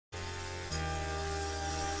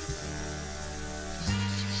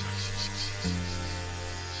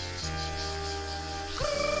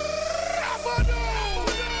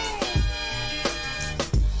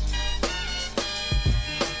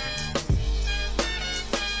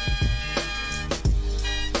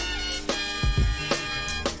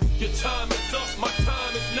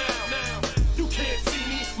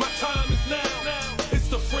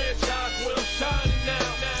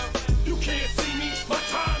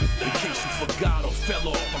fell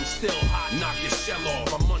off. I'm still hot, knock your shell off.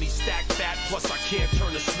 My money stacked fat, plus I can't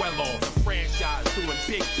turn the swell off. The franchise doing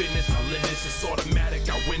big business, I live this, it's automatic,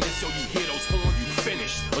 I win this. So you hear those horns, you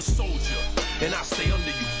finished. A soldier, and I stay under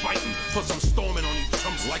you fighting. Plus I'm storming on you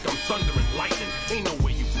chumps like I'm thunder and lightning. Ain't no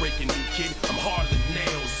way you breaking me, kid, I'm harder than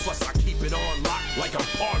nails. Plus I keep it on lock like I'm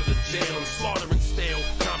part of the jail. I'm slaughtering stale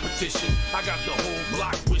competition. I got the whole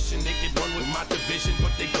block wishing they could run with my division,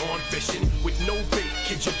 but they gone fishing with no bait.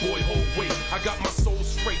 Kid, your boy hold weight. I got my soul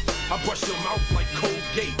straight. I brush your mouth like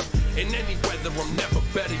Colgate. In any weather, I'm never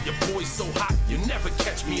better. Your boy's so hot, you never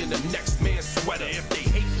catch me in the next man's sweater. If they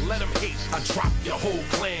hate, let them hate. I drop your whole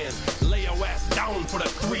clan. Lay your ass down for the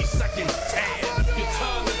 3-second tan. Your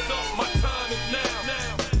time is up, my time is now.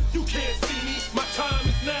 You can't see me, my time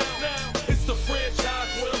is now. It's the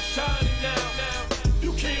franchise where I'm shining now.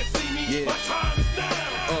 You can't see me, my time is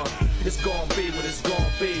now. It's gon' be what it's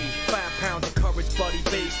gon' be. 5 pounds of courage, buddy,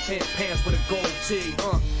 base, 10 pants with a gold tee.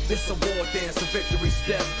 It's a war dance, a victory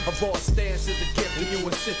step. A raw stance is a gift, and you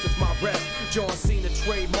insist it's my rep. John Cena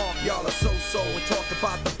trademark, y'all are so-so. And talk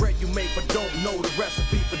about the bread you make, but don't know the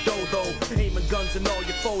recipe for dodo. Aiming guns in all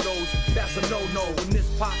your photos, that's a no-no. When this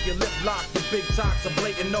pop, your lip lock, your big talks a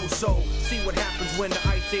blatant no-so. See what happens when the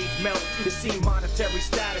ice age melt. It seems monetary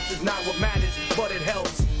status is not what matters, but it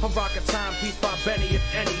helps. I'm rocking Timepiece by Benny, if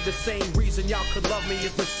any. The same reason y'all could love me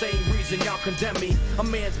is the same reason y'all condemn me. A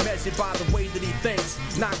man's measured by the way that he thinks,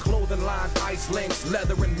 not clothing lines, ice links,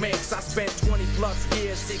 leather and minks. I spent 20 plus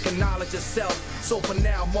years seeking knowledge of self. So for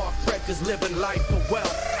now, Mark Breck is living life for wealth.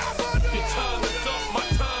 Your time is up, my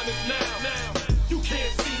time is now. You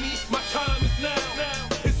can't see me, my time is now.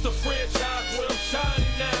 It's the franchise where I'm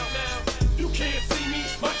shining now. You can't see me,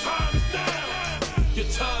 my time is now. Your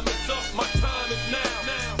time is up, my time is now.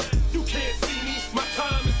 You can't see me, my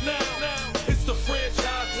time is now. It's the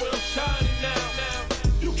franchise where I'm shining now.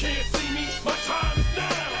 You can't see me, my time is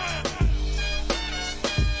now.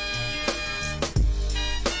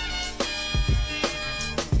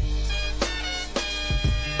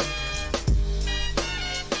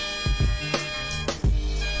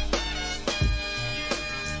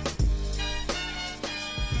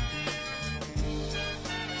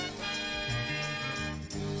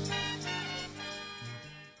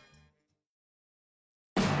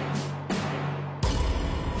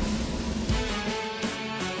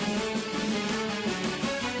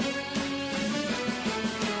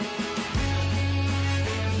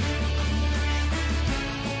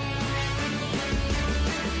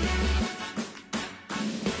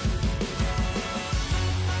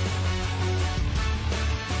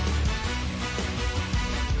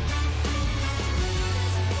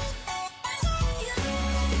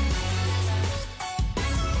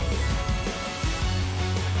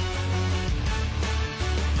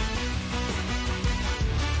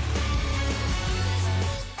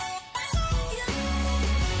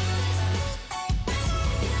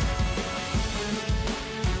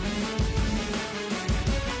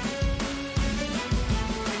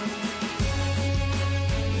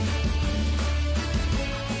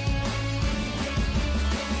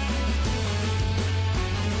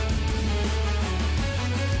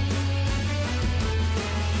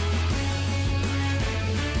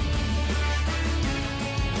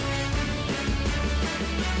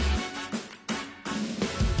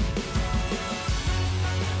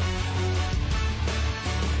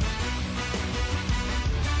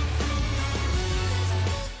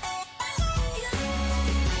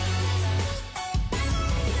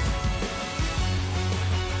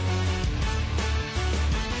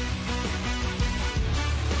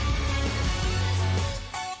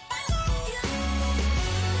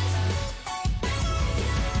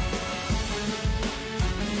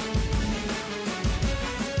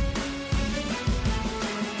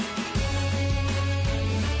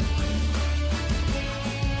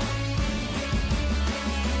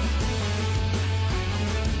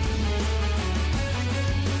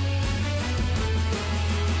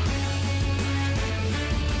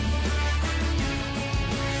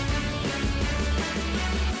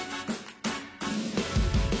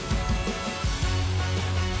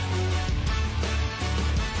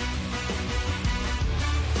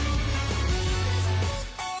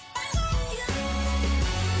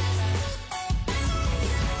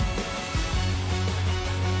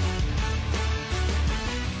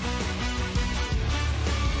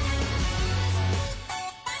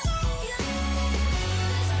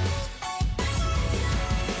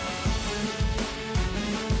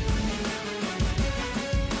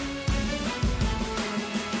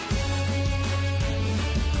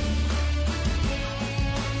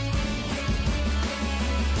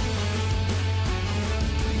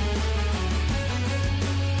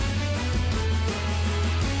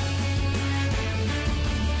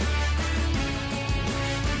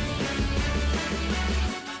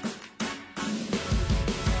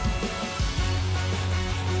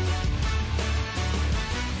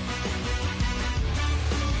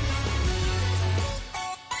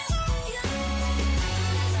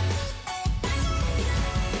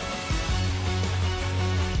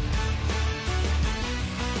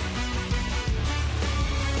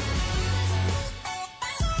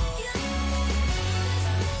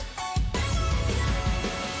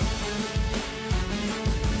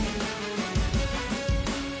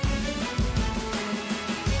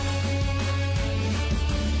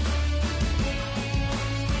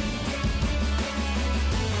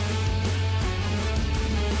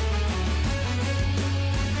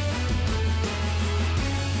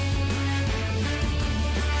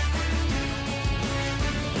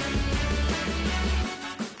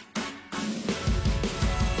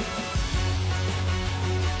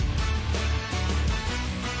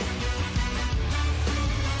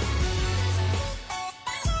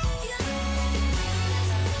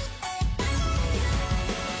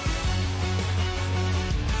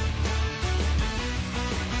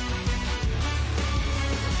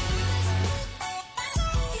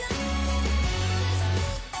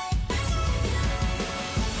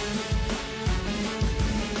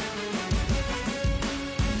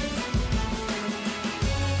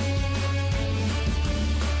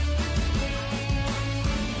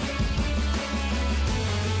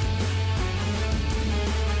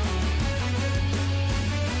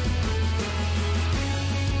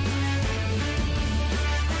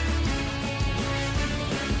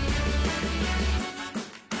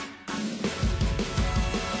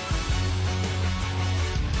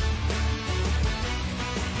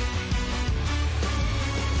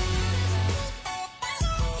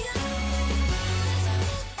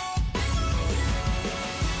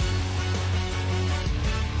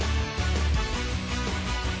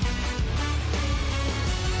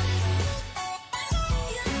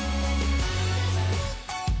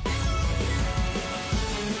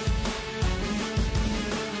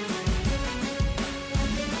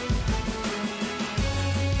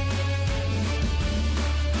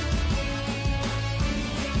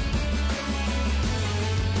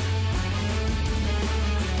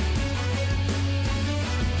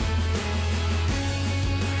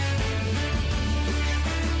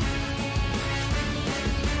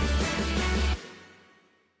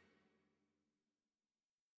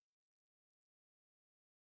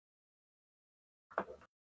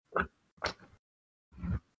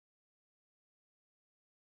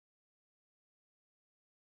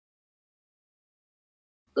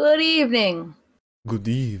 Good evening. Good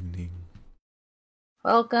evening.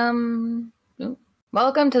 Welcome to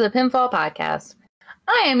the Pinfall Podcast.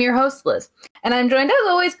 I am your host, Liz, and I'm joined, as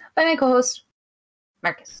always, by my co-host,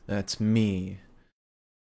 Marcus. That's me.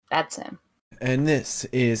 That's him. And this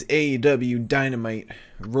is AEW Dynamite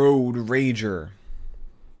Road Rager.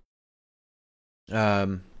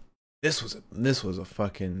 This was a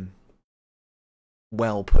fucking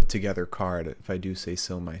well put together card, if I do say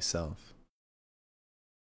so myself.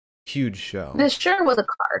 Huge show. This sure was a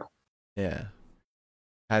card. Yeah.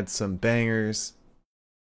 Had some bangers.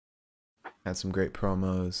 Had some great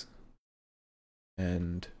promos.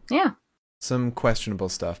 And yeah, some questionable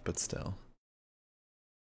stuff, but still.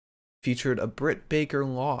 Featured a Britt Baker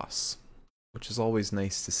loss, which is always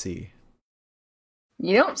nice to see.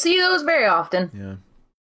 You don't see those very often. Yeah.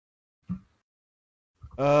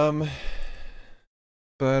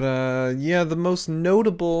 The most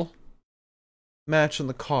notable match on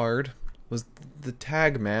the card was the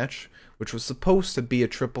tag match, which was supposed to be a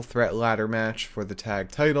triple threat ladder match for the tag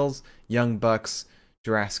titles, Young Bucks,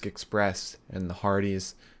 Jurassic Express, and the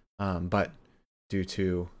Hardys. But due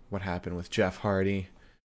to what happened with Jeff Hardy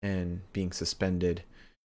and being suspended,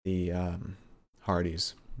 the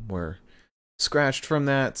Hardys were scratched from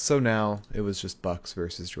that, so now it was just Bucks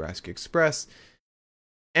versus Jurassic Express,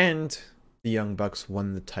 and the Young Bucks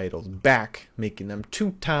won the titles back, making them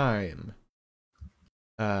two-time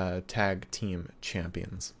tag team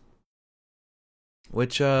champions.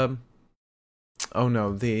 Which, oh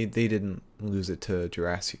no, they didn't lose it to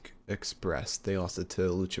Jurassic Express, they lost it to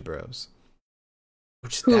Lucha Bros.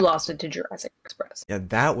 Who lost it to Jurassic Express? Yeah,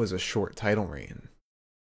 that was a short title reign.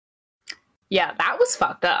 Yeah, that was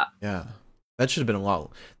fucked up. Yeah. That should have been a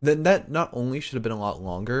lot. That not only should have been a lot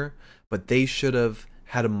longer, but they should have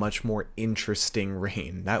had a much more interesting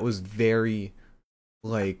reign. That was very,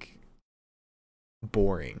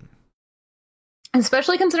 boring.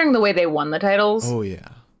 Especially considering the way they won the titles. Oh, yeah.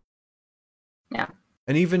 Yeah.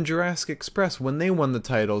 And even Jurassic Express, when they won the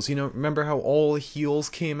titles, remember how all the heels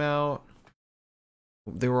came out?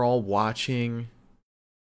 They were all watching.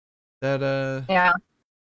 That, yeah.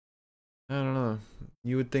 I don't know.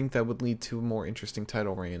 You would think that would lead to a more interesting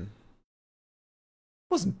title reign.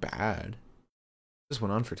 It wasn't bad. It just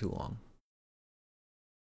went on for too long.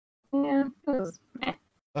 Yeah, it was meh.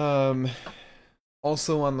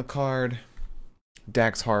 Also on the card,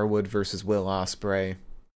 Dax Harwood versus Will Ospreay.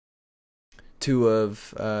 Two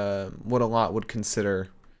of what a lot would consider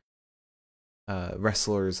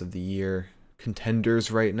wrestlers of the year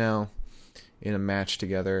contenders right now in a match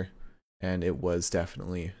together, and it was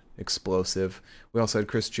definitely explosive. We also had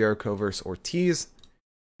Chris Jericho versus Ortiz,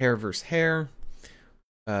 hair versus hair.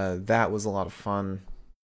 That was a lot of fun.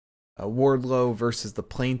 Wardlow versus the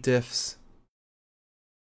Plaintiffs.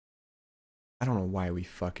 I don't know why we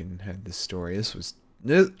fucking had this story.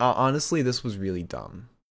 Honestly, this was really dumb.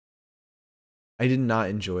 I did not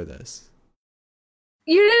enjoy this.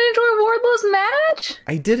 You didn't enjoy Wardlow's match?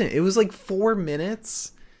 I didn't. It was 4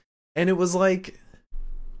 minutes, and it was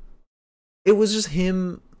just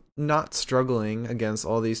him not struggling against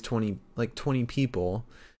all these 20 people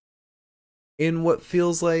in what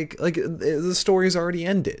feels like the story's already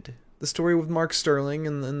ended. The story with Mark Sterling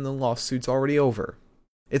and the lawsuit's already over.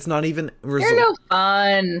 It's not even You're no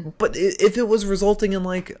fun. But if it was resulting in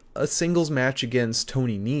a singles match against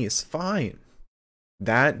Tony Nese, fine.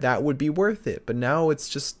 That would be worth it. But now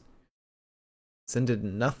it's ended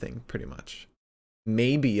in nothing, pretty much.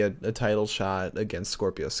 Maybe a title shot against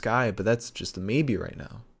Scorpio Sky, but that's just a maybe right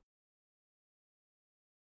now.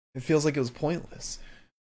 It feels like it was pointless.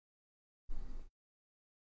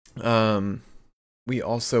 We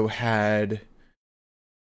also had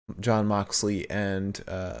Jon Moxley and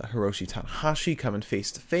Hiroshi Tanahashi coming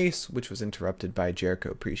face to face, which was interrupted by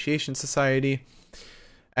Jericho Appreciation Society.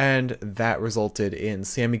 And that resulted in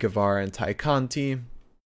Sammy Guevara and Tay Conti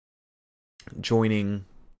joining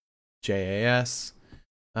JAS.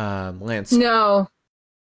 Lance. No.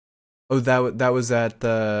 Oh, that was at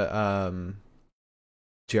the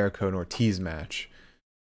Jericho and Ortiz match,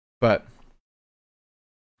 but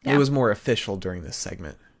it was more official during this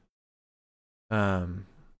segment.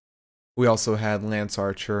 We also had Lance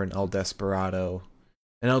Archer and El Desperado,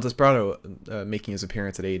 making his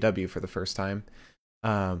appearance at AEW for the first time.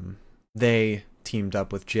 They teamed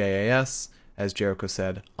up with JAS, as Jericho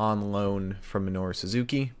said, on loan from Minoru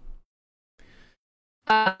Suzuki.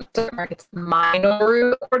 It's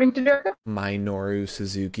Minoru, according to Jericho. Minoru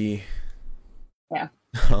Suzuki. Yeah.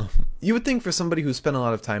 You would think for somebody who spent a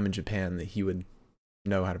lot of time in Japan that he would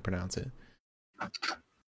know how to pronounce it.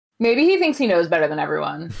 Maybe he thinks he knows better than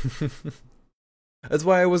everyone. That's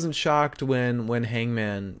why I wasn't shocked when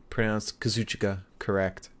Hangman pronounced Kazuchika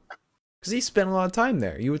correct. Because he spent a lot of time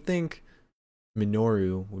there. You would think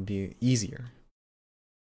Minoru would be easier.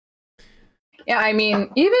 Yeah, I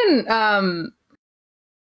mean, even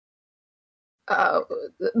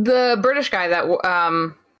the British guy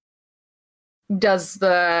that does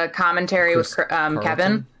the commentary with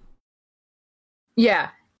Kevin. Yeah,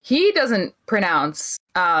 he doesn't pronounce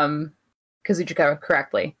Kazuchika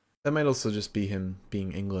correctly. That might also just be him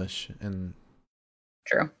being English and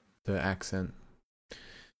True. The accent.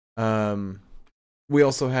 We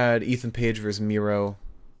also had Ethan Page versus Miro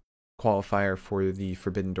qualifier for the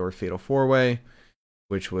Forbidden Door Fatal 4-Way,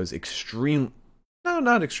 which was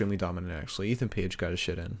not extremely dominant, actually. Ethan Page got his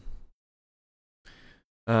shit in.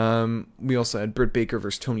 We also had Britt Baker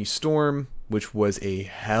versus Toni Storm, which was a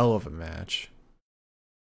hell of a match.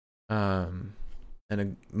 And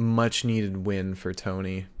a much needed win for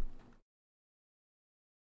Toni.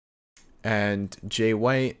 And Jay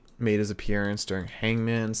White made his appearance during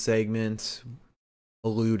Hangman segment,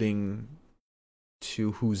 alluding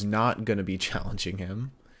to who's not going to be challenging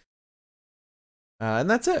him. And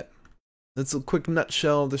that's it. That's a quick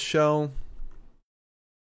nutshell of the show.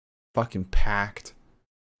 Fucking packed.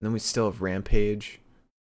 And then we still have Rampage,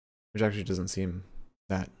 which actually doesn't seem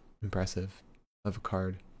that impressive of a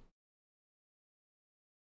card.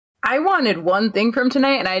 I wanted one thing from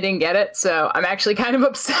tonight and I didn't get it, so I'm actually kind of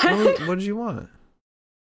upset. What did you want?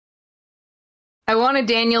 I wanted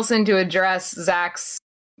Danielson to address Zach's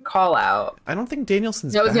call out. I don't think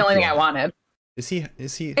Danielson's That was the only thing yet. I wanted. Is he?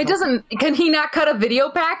 It doesn't. Can he not cut a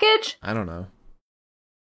video package? I don't know.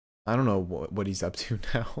 I don't know what he's up to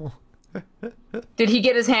now. Did he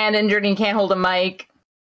get his hand injured and can't hold a mic?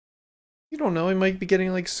 You don't know. He might be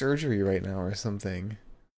getting like surgery right now or something.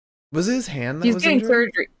 Was it his hand that He's was getting injured?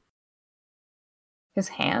 surgery. His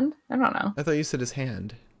hand? I don't know. I thought you said his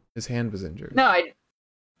hand. His hand was injured. No,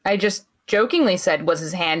 I just jokingly said was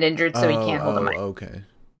his hand injured so he can't hold a mic. Okay.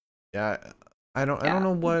 Yeah, I don't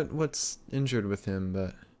know what's injured with him,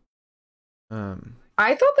 but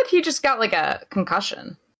I thought that he just got like a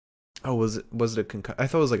concussion. Oh, was it a concussion? I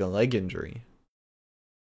thought it was like a leg injury.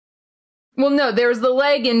 Well, no, there was the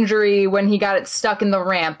leg injury when he got it stuck in the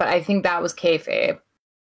ramp, but I think that was kayfabe.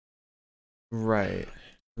 Right.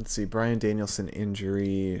 Let's see. Bryan Danielson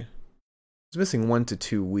injury. He's missing 1 to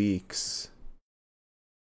 2 weeks.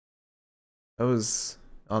 That was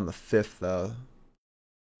on the 5th, though.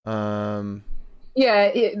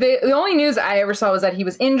 Yeah, the only news I ever saw was that he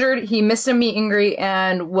was injured, he missed a meet and greet,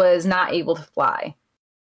 and was not able to fly.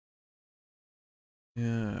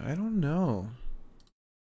 Yeah, I don't know.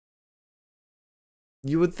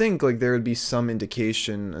 You would think like there would be some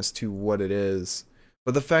indication as to what it is.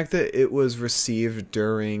 But the fact that it was received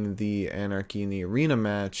during the Anarchy in the Arena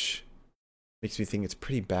match makes me think it's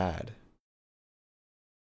pretty bad.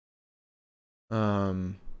 Yeah.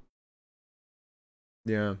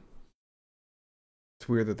 It's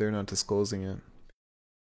weird that they're not disclosing it.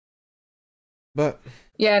 But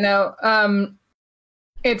yeah, no,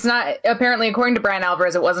 it's not, apparently, according to Brian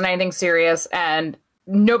Alvarez, it wasn't anything serious, and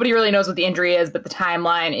nobody really knows what the injury is, but the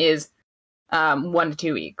timeline is 1 to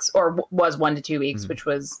 2 weeks, or was 1 to 2 weeks, which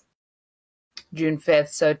was June 5th,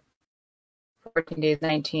 so 14 days,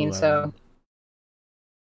 19, 11.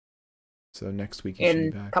 So next week he should be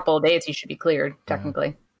in back. a couple of days he should be cleared,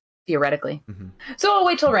 technically, theoretically. Mm-hmm. So I'll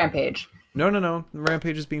wait till Rampage. No.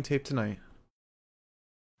 Rampage is being taped tonight.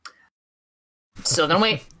 Still gonna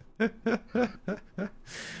wait.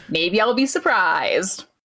 Maybe I'll be surprised.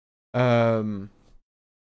 You want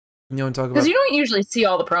to talk about? Because you don't usually see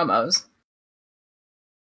all the promos.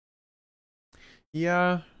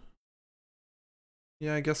 Yeah,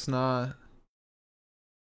 I guess not.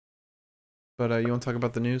 But you want to talk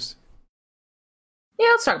about the news? Yeah,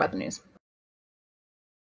 let's talk about the news.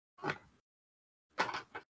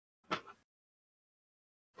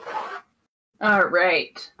 All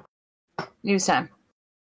right. News time.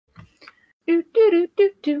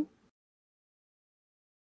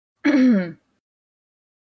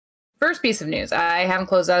 First piece of news. I haven't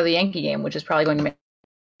closed out of the Yankee game, which is probably going to make the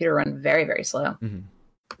computer run very, very slow. Mm-hmm.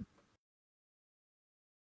 Are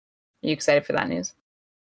you excited for that news?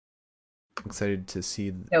 Excited to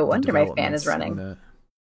see. No wonder my fan is running.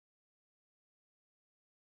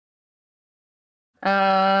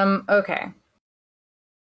 Okay.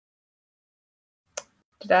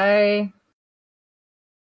 Did I?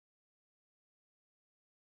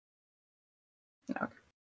 No.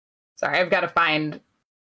 Sorry, I've got to find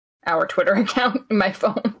our Twitter account in my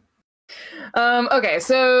phone. Okay,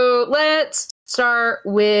 so let's start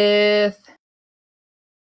with...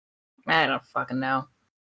 I don't fucking know.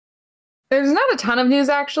 There's not a ton of news,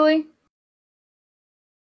 actually.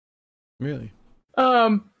 Really?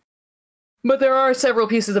 But there are several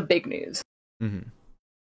pieces of big news. Mm-hmm.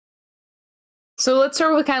 So let's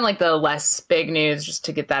start with kind of like the less big news, just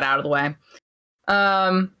to get that out of the way.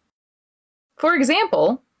 For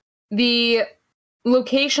example, the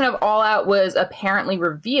location of All Out was apparently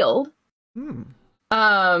revealed.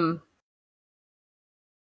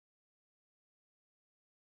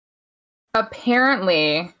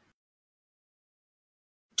 Apparently,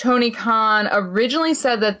 Tony Khan originally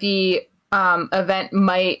said that the event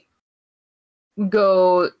might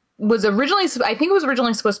was originally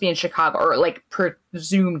supposed to be in Chicago, or like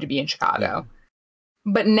presumed to be in Chicago. Yeah.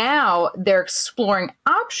 But now they're exploring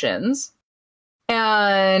options,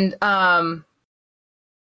 and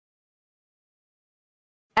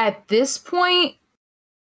at this point,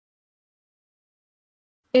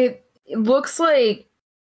 it looks like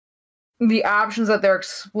the options that they're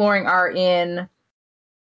exploring are in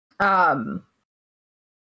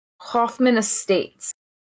Hoffman Estates,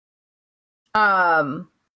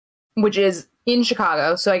 which is in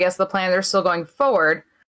Chicago. So I guess the plan, they're still going forward.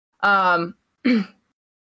 And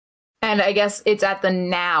I guess it's at the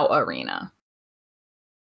Now Arena.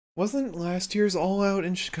 Wasn't last year's All Out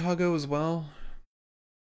in Chicago as well?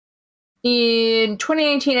 In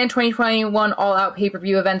 2019 and 2021, All Out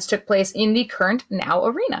pay-per-view events took place in the current Now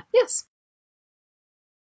Arena. Yes.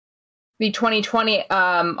 The 2020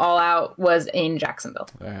 All Out was in Jacksonville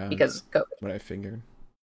because of COVID. What I figured.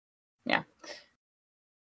 Yeah.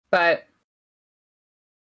 But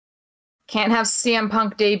can't have CM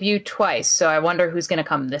Punk debut twice, so I wonder who's going to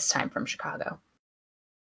come this time from Chicago.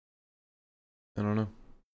 I don't know.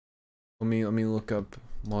 Let me look up,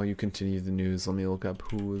 while you continue the news, let me look up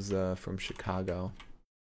who was from Chicago.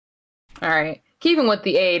 All right. Keeping with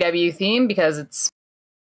the AEW theme, because it's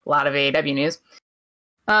a lot of AEW news.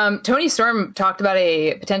 Tony Storm talked about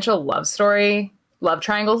a potential love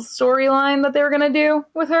triangle storyline that they were going to do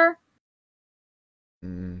with her.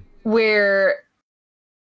 Where,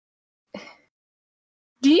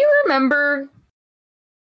 do you remember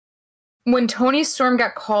when Tony Storm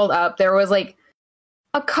got called up, there was like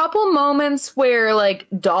a couple moments where like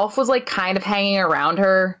Dolph was like kind of hanging around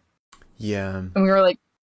her? Yeah. And we were like,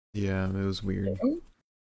 yeah, it was weird.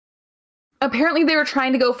 Apparently they were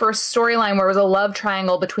trying to go for a storyline where it was a love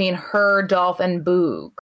triangle between her, Dolph, and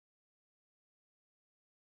Boog.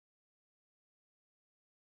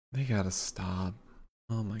 They gotta stop.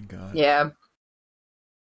 Oh my god. Yeah.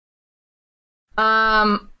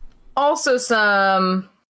 Also some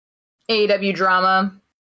AEW drama.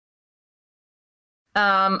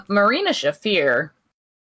 Marina Shafir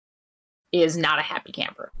is not a happy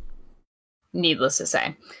camper, needless to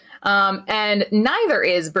say. And neither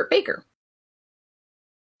is Britt Baker.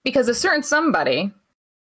 Because a certain somebody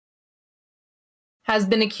has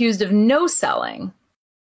been accused of no-selling.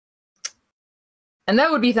 And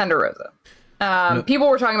that would be Thunder Rosa. No. People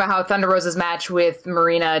were talking about how Thunder Rosa's match with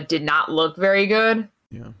Marina did not look very good.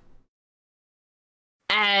 Yeah.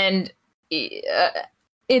 And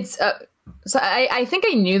it's... so I think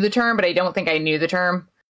I knew the term, but I don't think I knew the term.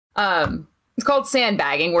 It's called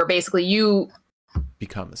sandbagging, where basically you...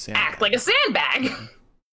 become a sandbag. Act like a sandbag.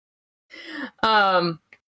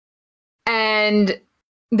 And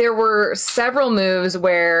there were several moves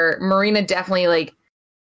where Marina definitely like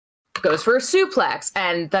goes for a suplex,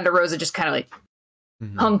 and Thunder Rosa just kind of like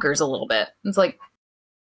hunkers a little bit. It's like,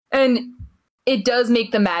 and it does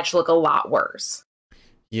make the match look a lot worse.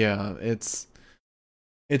 Yeah, it's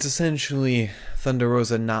essentially Thunder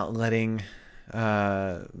Rosa not letting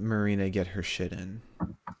Marina get her shit in.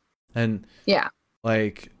 And yeah,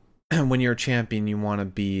 like when you're a champion, you want to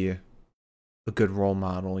be a good role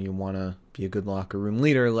model. You want to be a good locker room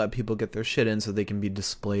leader, let people get their shit in so they can be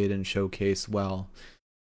displayed and showcased well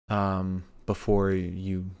before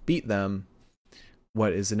you beat them,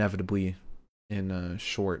 what is inevitably in a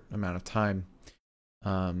short amount of time.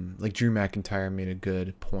 Like Drew McIntyre made a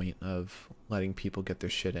good point of letting people get their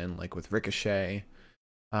shit in, like with Ricochet.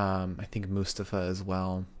 I think Mustafa as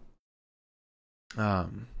well.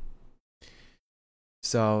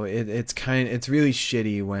 So it's really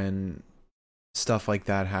shitty when stuff like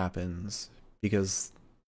that happens, because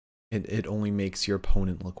it only makes your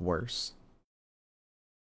opponent look worse.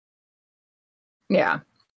 Yeah.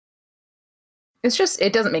 It's just,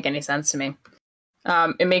 it doesn't make any sense to me.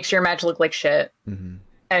 It makes your match look like shit. Mm-hmm.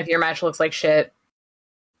 And if your match looks like shit,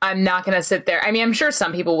 I'm not going to sit there. I mean, I'm sure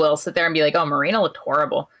some people will sit there and be like, oh, Marina looked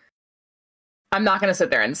horrible. I'm not going to sit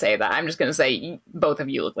there and say that. I'm just going to say both of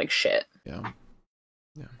you look like shit. Yeah.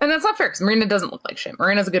 Yeah. And that's not fair, because Marina doesn't look like shit.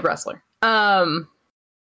 Marina's a good wrestler. Anywho.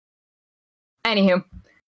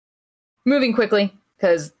 moving quickly,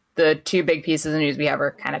 because the two big pieces of news we have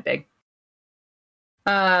are kind of big.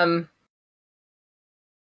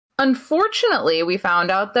 Unfortunately, we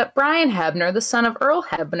found out that Brian Hebner, the son of Earl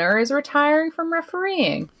Hebner, is retiring from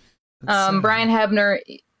refereeing. Brian Hebner...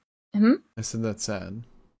 I said that's sad.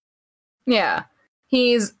 Yeah.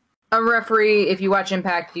 He's a referee. If you watch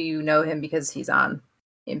Impact, you know him because he's on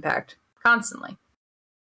Impact constantly.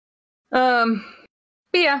 But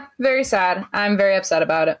yeah, very sad. I'm very upset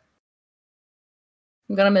about it.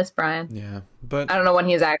 I'm gonna miss Brian. Yeah, but I don't know when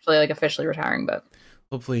he's actually like officially retiring, but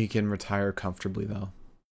hopefully he can retire comfortably though.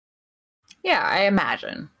 Yeah, I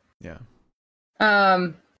imagine. Yeah.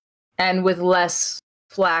 And with less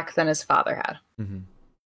flack than his father had. Mm-hmm.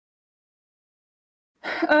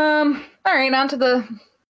 All right, on to the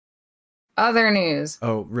other news.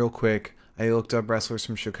 Oh, real quick, I looked up wrestlers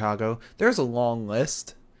from Chicago. There's a long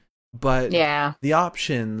list, but yeah, the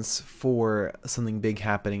options for something big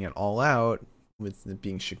happening at All Out, with it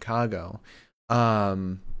being Chicago,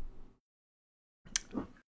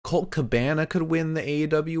 Colt Cabana could win the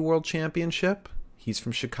AEW World Championship. He's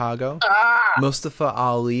from Chicago. Mustafa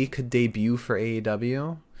Ali could debut for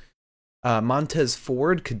AEW. Montez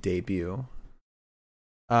Ford could debut.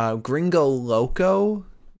 Gringo Loco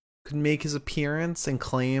could make his appearance and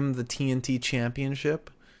claim the TNT Championship,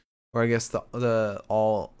 or I guess the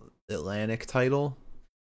All Atlantic title.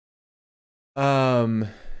 Cora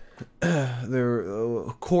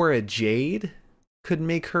Jade could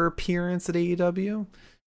make her appearance at AEW.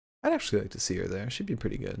 I'd actually like to see her there. She'd be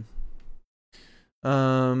pretty good.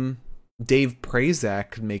 Dave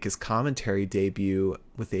Prazak could make his commentary debut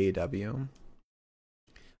with AEW.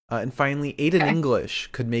 And finally, Aiden English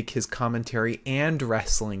could make his commentary and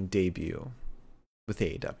wrestling debut with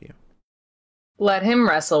AEW. Let him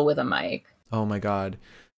wrestle with a mic. Oh my god.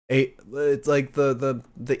 It's like the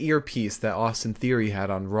earpiece that Austin Theory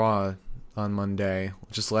had on Raw on Monday.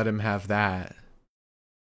 Just let him have that.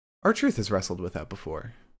 R-Truth has wrestled with that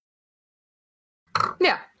before.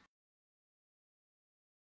 Yeah.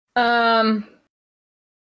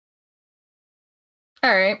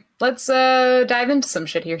 All right, let's dive into some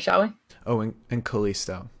shit here, shall we? Oh, and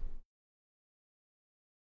Kalisto.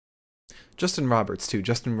 Justin Roberts, too.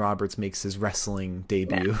 Justin Roberts makes his wrestling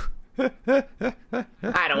debut. I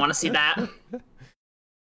don't want to see that.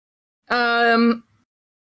 So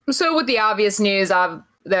with the obvious news of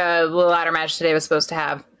the ladder match today was supposed to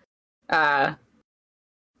have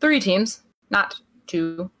 3 teams, not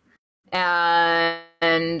 2.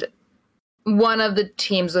 And one of the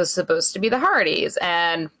teams was supposed to be the Hardys,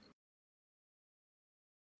 and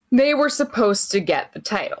they were supposed to get the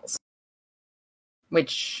titles,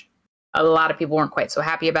 which a lot of people weren't quite so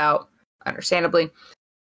happy about, understandably.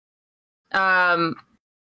 It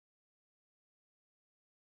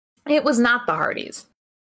was not the Hardys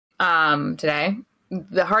today.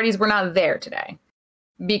 The Hardys were not there today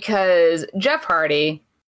because Jeff Hardy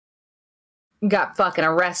got fucking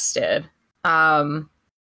arrested.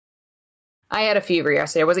 I had a fever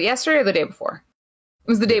yesterday. Was it yesterday or the day before?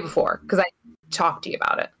 It was the day before, because I talked to you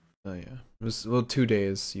about it. Oh, yeah. It was, 2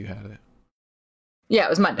 days you had it. Yeah, it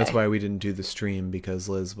was Monday. That's why we didn't do the stream, because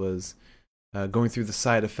Liz was going through the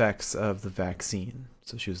side effects of the vaccine,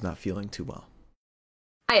 so she was not feeling too well.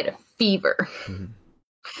 I had a fever. Mm-hmm.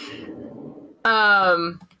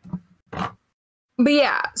 But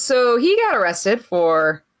yeah, so he got arrested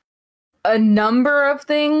for a number of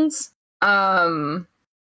things.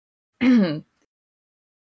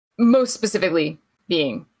 Most specifically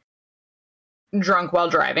being drunk while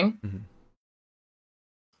driving.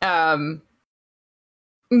 Mm-hmm.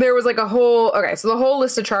 There was like a whole... Okay, so the whole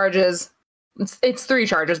list of charges... It's 3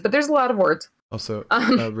 charges, but there's a lot of words. Also,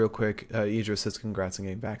 real quick, Idra says congrats on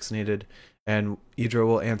getting vaccinated. And Idra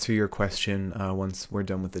will answer your question once we're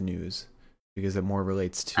done with the news, because it more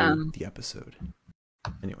relates to the episode.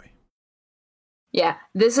 Anyway. Yeah,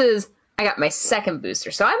 this is... I got my 2nd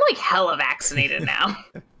booster, so I'm like hella vaccinated now.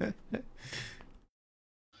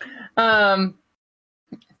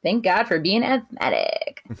 Thank God for being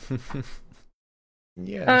asthmatic.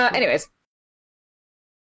 Yeah. Sure. Anyways.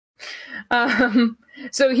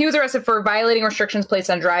 So he was arrested for violating restrictions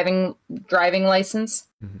placed on driving license,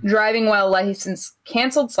 driving while license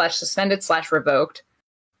canceled / suspended / revoked,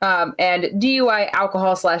 and DUI,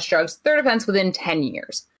 alcohol / drugs, 3rd offense within 10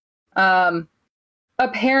 years.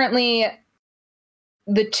 Apparently,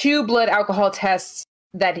 the 2 blood alcohol tests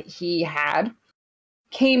that he had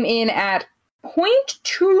came in at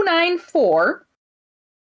 0.294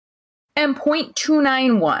 and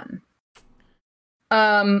 0.291.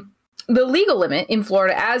 The legal limit in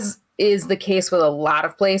Florida, as is the case with a lot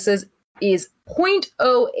of places, is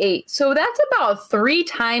 0.08. So that's about 3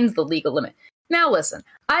 times the legal limit. Now listen,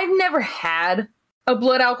 I've never had a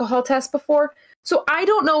blood alcohol test before, so I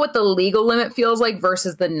don't know what the legal limit feels like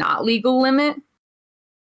versus the not legal limit.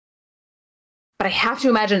 But I have to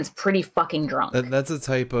imagine it's pretty fucking drunk. That's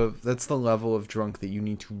the level of drunk that you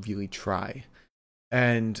need to really try.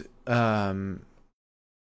 And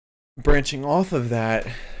branching off of that,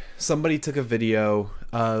 somebody took a video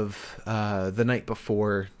of the night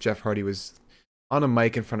before Jeff Hardy was on a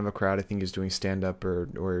mic in front of a crowd. I think he was doing stand-up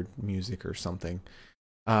or music or something.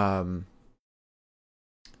 He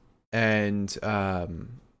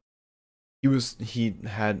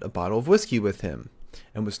had a bottle of whiskey with him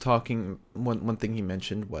and was talking. One thing he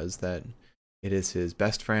mentioned was that it is his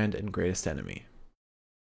best friend and greatest enemy.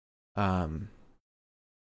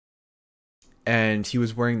 And he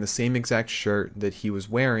was wearing the same exact shirt that he was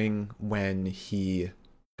wearing when he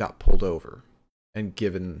got pulled over and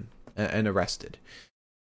given and arrested.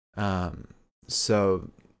 So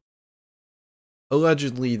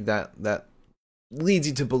allegedly that leads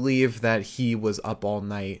you to believe that he was up all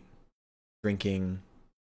night drinking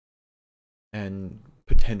and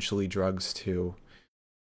potentially drugs too.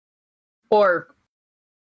 Or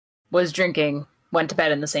was drinking, went to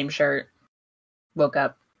bed in the same shirt, woke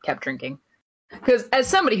up, kept drinking. Because as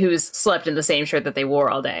somebody who's slept in the same shirt that they wore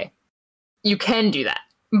all day, you can do that.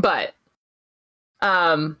 But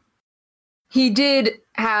he did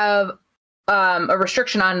have a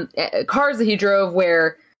restriction on cars that he drove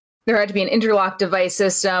where there had to be an interlock device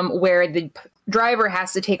system where the driver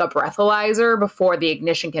has to take a breathalyzer before the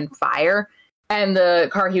ignition can fire. And the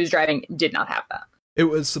car he was driving did not have that. It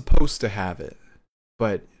was supposed to have it,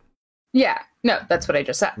 but... Yeah, no, that's what I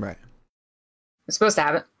just said. Right. Was supposed to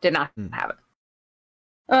have it, did not have it.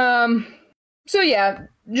 So yeah,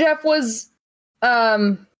 Jeff was,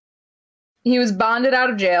 he was bonded out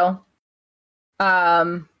of jail.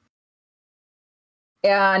 And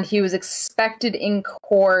he was expected in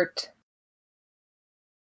court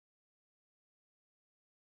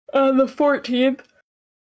on the 14th,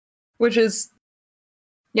 which is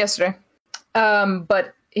yesterday.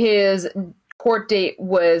 But his court date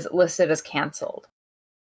was listed as canceled.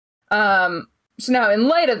 So now, in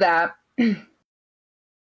light of that,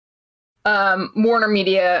 Warner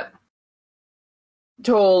Media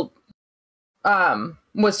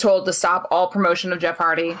was told to stop all promotion of Jeff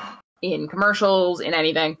Hardy in commercials, in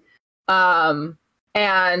anything.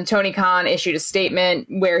 And Tony Khan issued a statement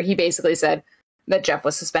where he basically said that Jeff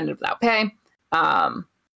was suspended without pay,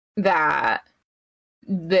 that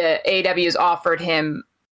the AEW has offered him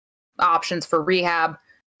options for rehab.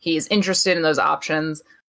 He's interested in those options.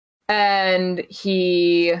 And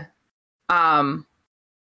he...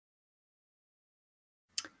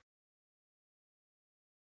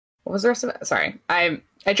 what was the rest of it? Sorry. I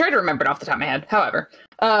tried to remember it off the top of my head. However,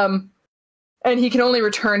 and he can only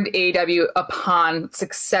return to AEW upon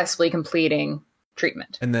successfully completing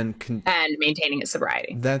treatment. And then and maintaining his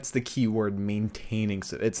sobriety. That's the key word, maintaining.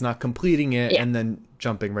 So it's not completing it and then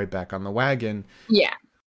jumping right back on the wagon. Yeah.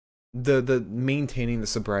 The maintaining the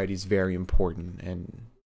sobriety is very important and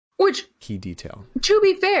key detail. To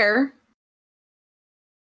be fair,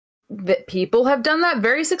 that people have done that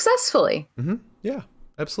very successfully. Mm-hmm. Yeah.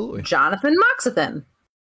 Absolutely. Jonathan Moxithan.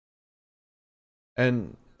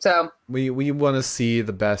 And so we want to see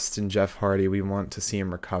the best in Jeff Hardy. We want to see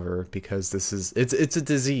him recover because it's a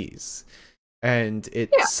disease. And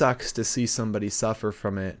it sucks to see somebody suffer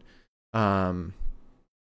from it. But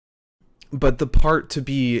the part to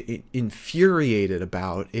be infuriated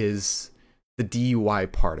about is the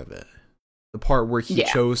DUI part of it. The part where he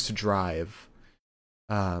chose to drive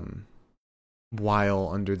while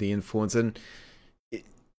under the influence. And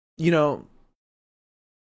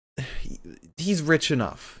he's rich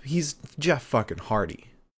enough. He's Jeff fucking Hardy.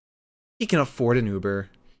 He can afford an Uber.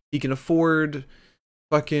 He can afford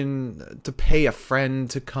fucking to pay a friend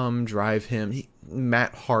to come drive him.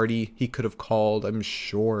 Matt Hardy, he could have called, I'm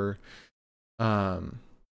sure.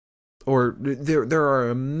 Or there are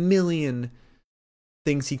a million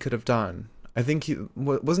things he could have done. I think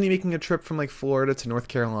wasn't he making a trip from like Florida to North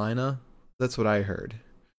Carolina? That's what I heard.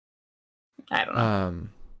 I don't know.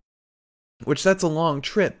 Which that's a long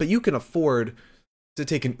trip, but you can afford to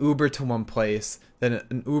take an Uber to one place, then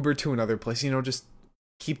an Uber to another place. Just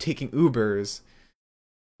keep taking Ubers.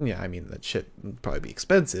 Yeah, I mean, that shit would probably be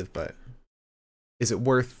expensive, but is it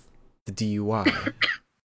worth the DUI?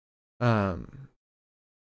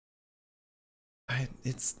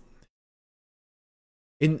 It's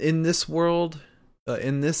in this world,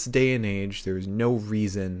 in this day and age, there's no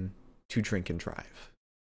reason to drink and drive.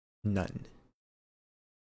 None.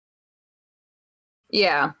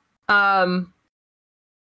 Yeah.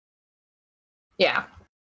 Yeah.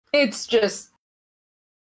 It's just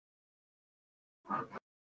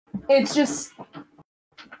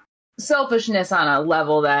selfishness on a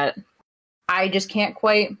level that I just can't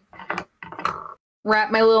quite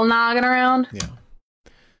wrap my little noggin around. Yeah.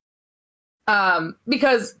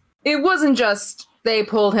 Because it wasn't just they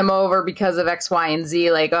pulled him over because of X, Y, and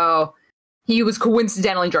Z. Like, oh, he was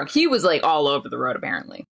coincidentally drunk. He was like all over the road,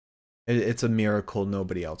 apparently. It's a miracle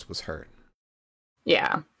nobody else was hurt.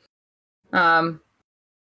 Yeah. So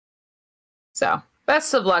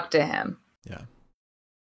best of luck to him. Yeah.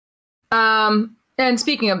 And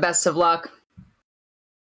speaking of best of luck,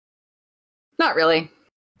 not really.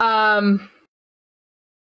 Final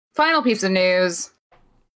piece of news.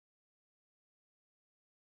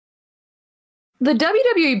 The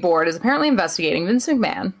WWE board is apparently investigating Vince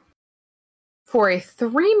McMahon for a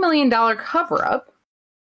 $3 million cover-up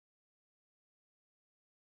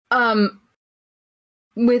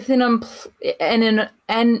with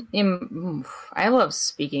I love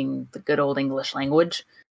speaking the good old English language.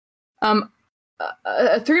 A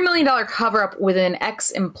 $3 million cover-up with an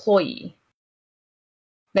ex-employee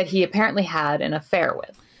that he apparently had an affair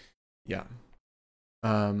with. Yeah.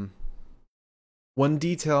 One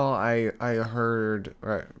detail I heard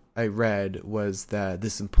or I read was that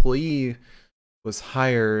this employee was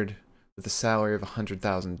hired with a salary of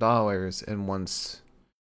 $100,000, and once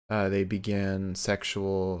they began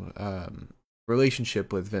sexual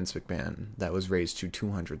relationship with Vince McMahon, that was raised to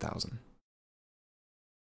 $200,000.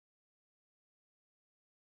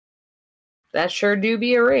 That sure do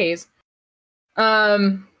be a raise.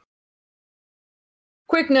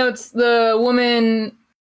 Quick notes: the woman,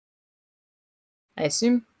 I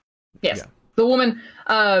assume, yes, yeah. The woman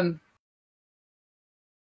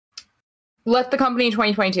left the company in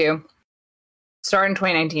 2022, started in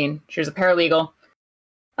 2019. She was a paralegal.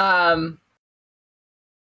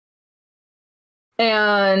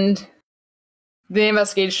 And the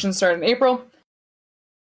investigation started in April.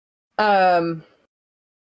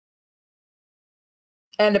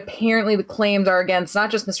 And apparently the claims are against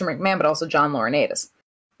not just Mr. McMahon, but also John Laurinaitis.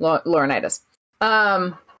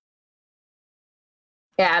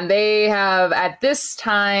 And they have, at this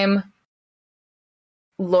time,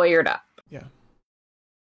 lawyered up. Yeah.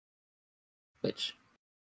 Which...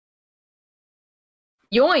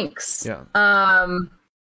 yoinks. Yeah.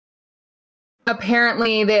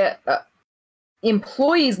 Apparently the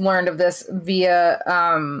employees learned of this via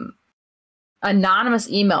anonymous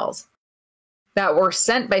emails that were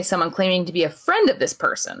sent by someone claiming to be a friend of this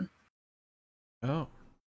person. Oh.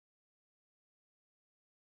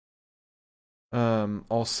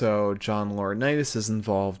 Also, John Laurinaitis is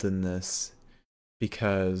involved in this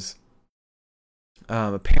because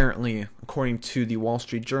apparently, according to the Wall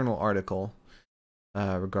Street Journal article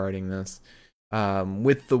regarding this,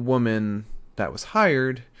 with the woman that was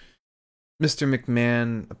hired, Mr.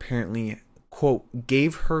 McMahon apparently, quote,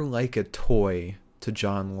 gave her like a toy to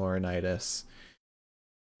John Laurinaitis.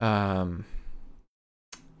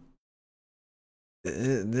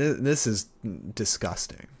 This is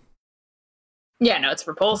disgusting. Yeah, no, it's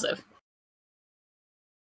repulsive.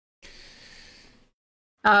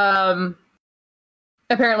 Apparently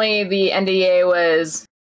the NDA was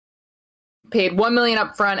paid $1 million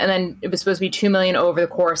up front, and then it was supposed to be $2 million over the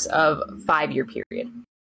course of a 5-year period.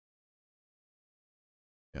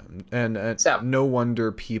 Yeah, and so, no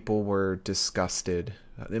wonder people were disgusted.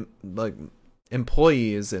 Like,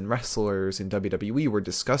 employees and wrestlers in WWE were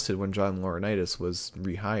disgusted when John Laurinaitis was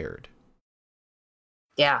rehired.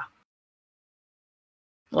 Yeah.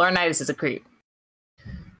 Laurinaitis is a creep.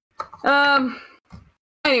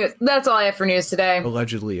 Anyways, that's all I have for news today.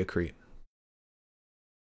 Allegedly a creep.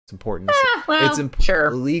 It's important. Well,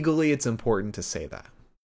 sure. Legally, it's important to say that.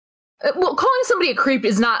 Well, calling somebody a creep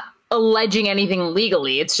is not alleging anything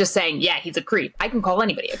legally. It's just saying, yeah, he's a creep. I can call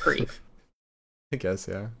anybody a creep. I guess,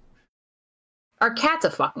 yeah. Our cat's a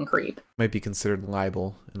fucking creep. Might be considered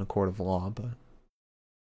libel in a court of law, but...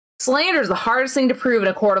 slander is the hardest thing to prove in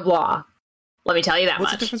a court of law. Let me tell you that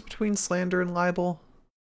What's much. the difference between slander and libel?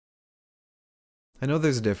 I know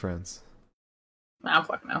there's a difference. I don't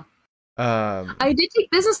fucking know. I did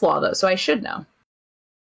take business law, though, so I should know.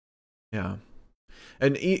 Yeah.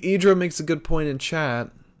 And Idra makes a good point in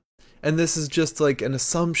chat, and this is just like an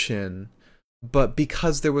assumption, but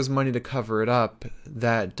because there was money to cover it up,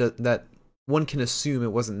 that one can assume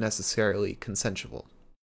it wasn't necessarily consensual.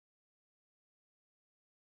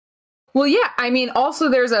 Well, yeah, I mean, also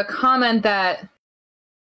there's a comment that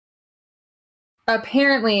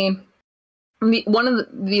apparently one of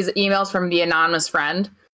these emails from the anonymous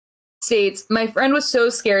friend states, my friend was so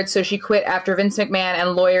scared, so she quit after Vince McMahon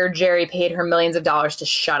and lawyer Jerry paid her millions of dollars to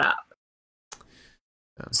shut up.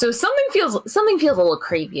 Yeah. So something feels a little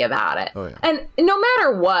creepy about it. Oh, yeah. And no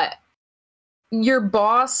matter what, your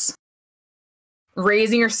boss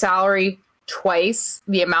raising your salary twice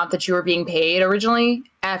the amount that you were being paid originally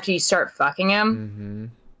after you start fucking him, Mm-hmm.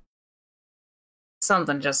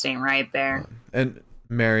 something just ain't right there. And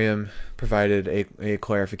Miriam provided a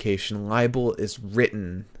clarification. Libel is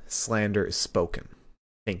written, slander is spoken.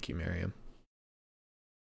 Thank you, Miriam.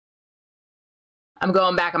 I'm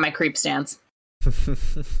going back on my creep stance.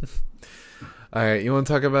 All right, you want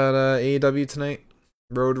to talk about AEW tonight?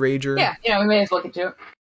 Road Rager? Yeah, we may as well get to it.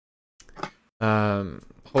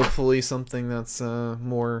 Hopefully something that's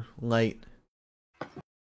more light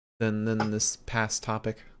than this past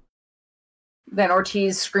topic. Then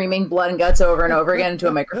Ortiz screaming blood and guts over and over again into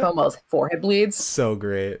a microphone while his forehead bleeds. So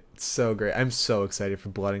great. So great. I'm so excited for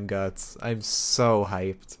Blood and Guts. I'm so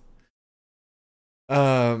hyped.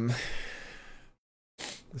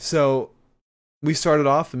 So we started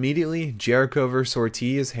off immediately Jericho versus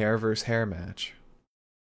Ortiz, hair versus hair match.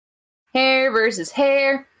 Hair versus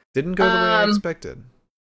hair. Didn't go the way I expected.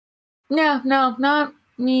 No, not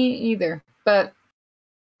me either. But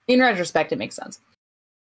in retrospect, it makes sense.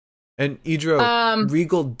 And Idro,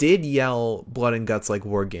 Regal did yell blood and guts like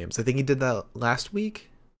War Games. I think he did that last week.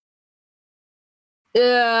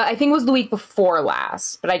 I think it was the week before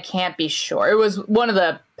last, but I can't be sure. It was one of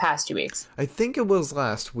the past 2 weeks. I think it was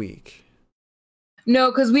last week. No,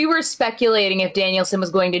 because we were speculating if Danielson was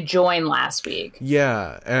going to join last week.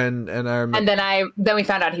 Yeah, and I remember, and then we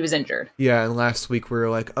found out he was injured. Yeah, and last week we were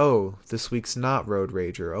like, oh, this week's not Road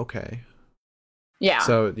Rager. Okay. Yeah.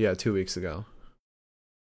 So yeah, 2 weeks ago.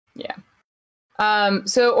 Yeah.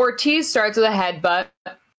 So Ortiz starts with a headbutt,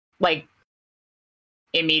 like,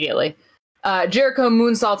 immediately. Jericho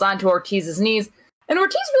moonsaults onto Ortiz's knees, and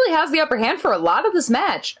Ortiz really has the upper hand for a lot of this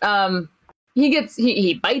match.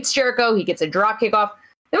 He bites Jericho, he gets a drop kick off.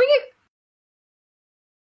 Then we get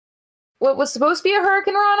what was supposed to be a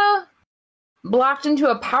Hurricane Rana blocked into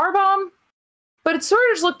a powerbomb, but it sort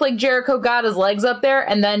of just looked like Jericho got his legs up there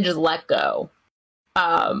and then just let go,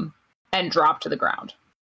 and dropped to the ground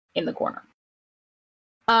in the corner.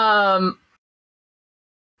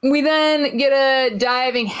 We then get a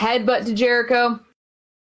diving headbutt to Jericho.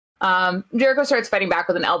 Jericho starts fighting back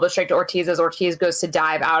with an elbow strike to Ortiz as Ortiz goes to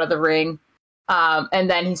dive out of the ring. And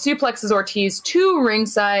then he suplexes Ortiz to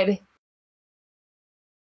ringside.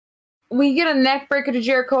 We get a neck breaker to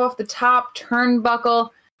Jericho off the top turnbuckle.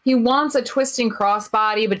 He wants a twisting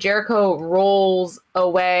crossbody, but Jericho rolls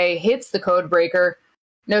away, hits the code breaker.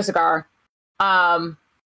 No cigar.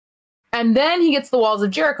 And then he gets the walls of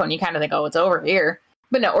Jericho, and you kind of think, oh, it's over here.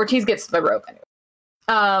 But no, Ortiz gets to the rope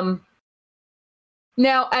anyway.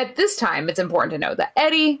 Now, at this time, it's important to know that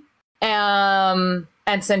Eddie and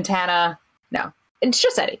Santana, no, it's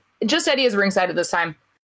just Eddie. Just Eddie is ringside at this time.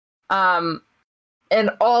 And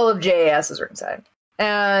all of JAS is ringside.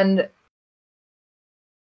 And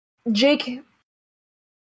Jake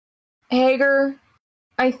Hager,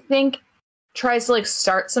 I think, tries to, like,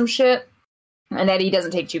 start some shit. And Eddie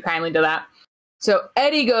doesn't take too kindly to that. So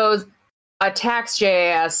Eddie goes, attacks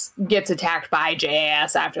JAS, gets attacked by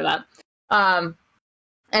JAS after that.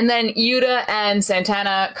 And then Yuta and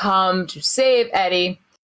Santana come to save Eddie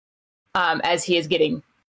as he is getting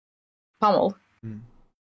pummeled.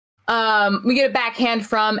 We get a backhand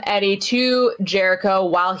from Eddie to Jericho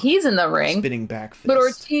while he's in the ring. Spinning back fist. But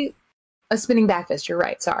Ortiz, a spinning back fist, you're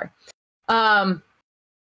right, sorry. But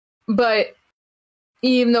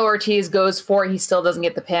even though Ortiz goes for it, he still doesn't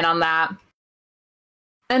get the pin on that.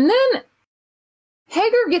 And then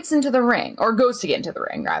Hager gets into the ring, or goes to get into the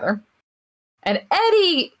ring, rather. And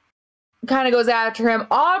Eddie kind of goes after him.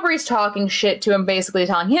 Aubrey's talking shit to him, basically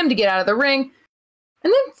telling him to get out of the ring.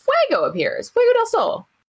 And then Fuego appears. Fuego del Sol.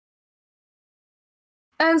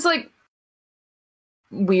 And it's like,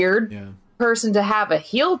 weird person to have a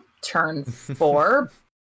heel turn for.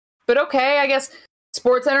 But okay, I guess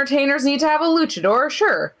sports entertainers need to have a luchador,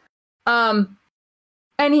 sure. And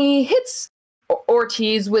he hits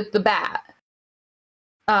Ortiz with the bat.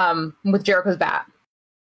 With Jericho's bat.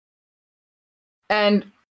 And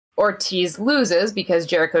Ortiz loses because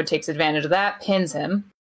Jericho takes advantage of that, pins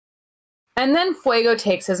him. And then Fuego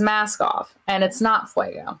takes his mask off. And it's not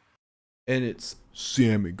Fuego. And it's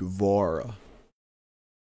Sammy Guevara.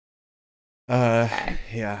 Okay.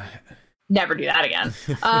 Yeah. Never do that again.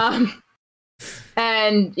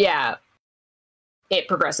 And yeah, it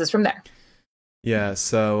progresses from there. Yeah,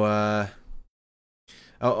 so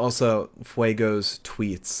Also, Fuego's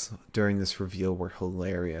tweets during this reveal were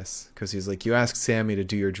hilarious because he's like, "You asked Sammy to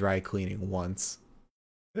do your dry cleaning once."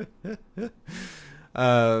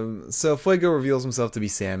 So Fuego reveals himself to be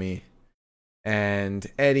Sammy, and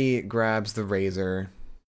Eddie grabs the razor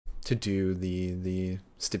to do the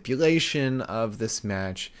stipulation of this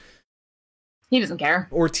match. He doesn't care.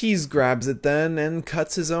 Ortiz grabs it then and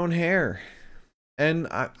cuts his own hair. And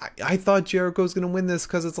I thought Jericho was going to win this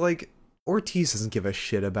because it's like, Ortiz doesn't give a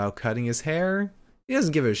shit about cutting his hair. He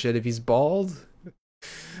doesn't give a shit if he's bald.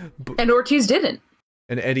 And Ortiz didn't.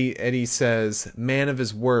 And Eddie says, man of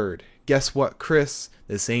his word. Guess what, Chris?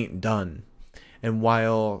 This ain't done. And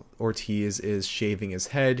while Ortiz is shaving his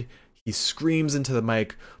head, he screams into the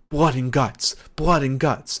mic, blood and guts, blood and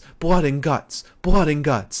guts, blood and guts, blood and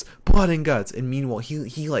guts, blood and guts. And meanwhile,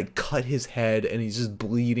 he like cut his head and he's just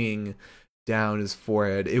bleeding down his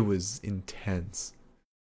forehead. It was intense.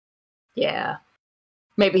 Yeah.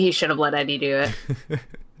 Maybe he should have let Eddie do it.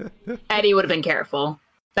 Eddie would have been careful.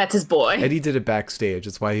 That's his boy. Eddie did it backstage.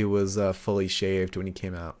 That's why he was fully shaved when he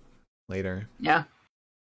came out later. Yeah.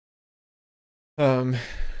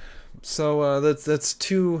 So that's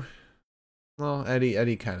two. Well,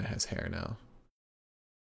 Eddie kind of has hair now.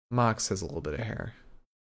 Mox has a little bit of hair.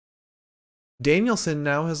 Danielson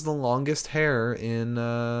now has the longest hair in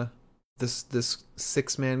this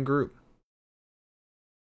 6-man group.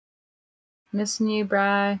 Missing you,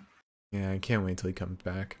 Bri. Yeah, I can't wait till he comes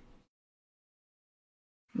back.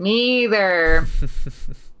 Me either.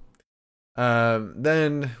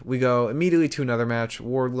 Then we go immediately to another match: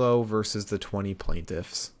 Wardlow versus the 20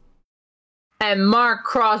 plaintiffs. And Mark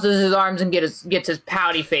crosses his arms and gets his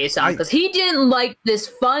pouty face on because he didn't like this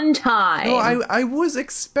fun time. No, I was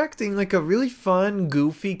expecting like a really fun,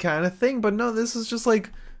 goofy kind of thing, but no, this is just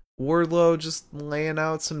like Wardlow just laying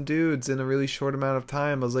out some dudes in a really short amount of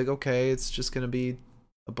time. I was like, okay, it's just gonna be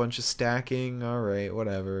a bunch of stacking. All right,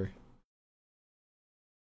 whatever.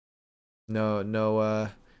 No,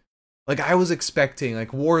 like I was expecting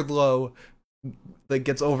like Wardlow like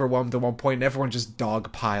gets overwhelmed at one point and everyone just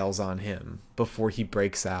dog piles on him before he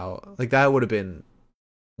breaks out. Like that would have been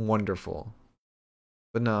wonderful.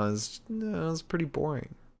 But no, it was pretty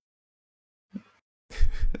boring.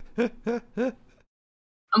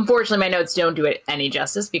 Unfortunately, my notes don't do it any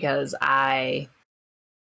justice because I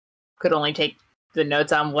could only take the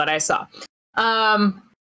notes on what I saw.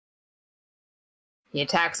 He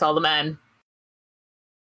attacks all the men.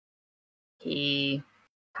 He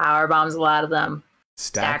power bombs a lot of them.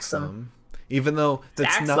 Stacks them. Even though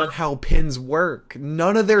that's not how pins work.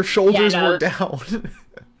 None of their shoulders were down.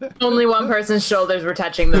 Only one person's shoulders were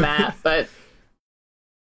touching the mat, but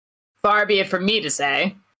far be it from me to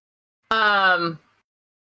say. Does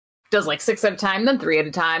like 6 at a time, then 3 at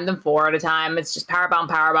a time, then 4 at a time. It's just powerbomb,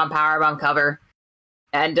 powerbomb, powerbomb cover.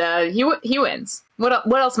 And he wins. What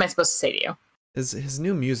else am I supposed to say to you? His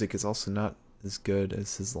new music is also not as good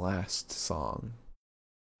as his last song.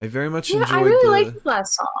 I very much enjoyed I really like his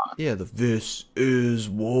last song. Yeah, the This Is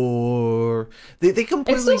War. They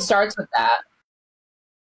completely... It still starts with that.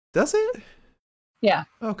 Does it? Yeah.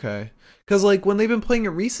 Okay. Because, like, when they've been playing it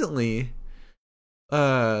recently,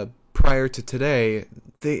 prior to today,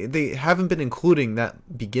 they haven't been including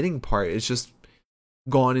that beginning part. It's just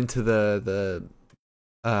gone into the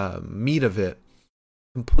meat of it,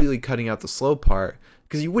 completely cutting out the slow part,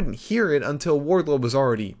 because you wouldn't hear it until Wardlow was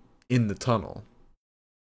already in the tunnel.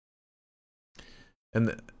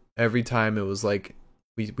 And every time it was like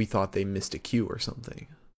we thought they missed a cue or something.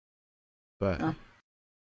 But I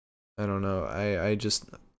don't know. I just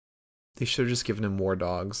they should have just given him War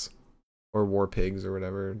Dogs or War Pigs or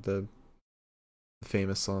whatever the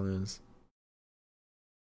famous song is.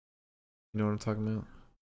 You know what I'm talking about?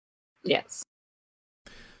 Yes.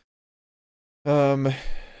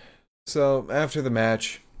 So after the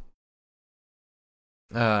match,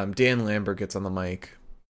 Dan Lambert gets on the mic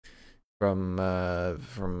from a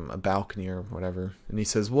balcony or whatever, and he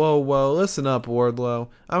says, "Whoa, listen up, Wardlow.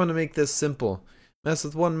 I'm gonna make this simple. Mess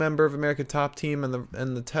with one member of American Top Team, and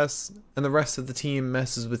the rest of the team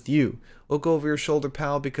messes with you. Look over your shoulder,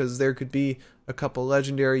 pal, because there could be a couple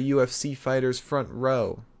legendary UFC fighters front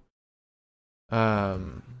row."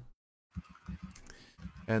 And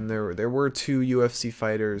there were 2 UFC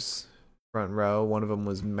fighters front row. One of them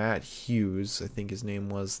was Matt Hughes, I think his name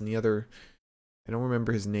was, and the other, I don't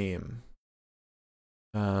remember his name.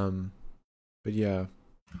 But yeah,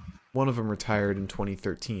 one of them retired in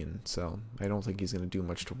 2013, so I don't think he's going to do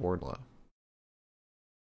much to Wardlow.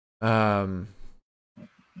 But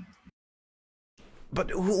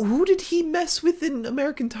who did he mess with in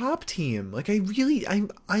American Top Team? Like,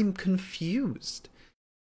 I'm confused.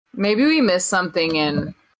 Maybe we missed something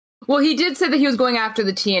in... Well, he did say that he was going after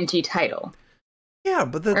the TNT title. Yeah,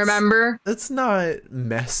 but that's not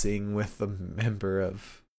messing with a member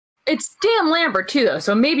of... It's Dan Lambert, too, though,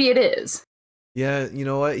 so maybe it is. Yeah, you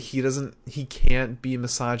know what? He can't be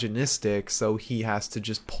misogynistic, so he has to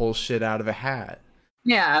just pull shit out of a hat.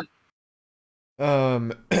 Yeah.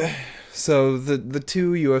 So the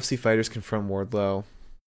two UFC fighters confront Wardlow,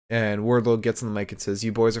 and Wardlow gets on the mic and says,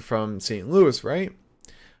 "You boys are from St. Louis, right?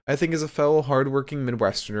 I think as a fellow hardworking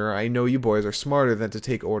Midwesterner, I know you boys are smarter than to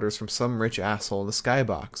take orders from some rich asshole in the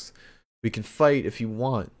skybox. We can fight if you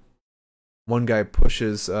want." One guy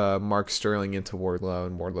pushes Mark Sterling into Wardlow,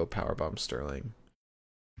 and Wardlow powerbombs Sterling.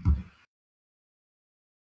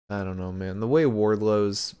 I don't know, man. The way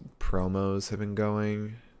Wardlow's promos have been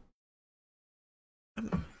going,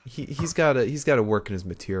 he's got to work in his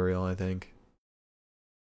material, I think.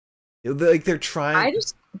 Like they're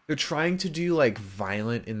trying to do like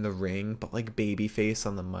violent in the ring, but like babyface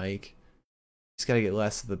on the mic. He's got to get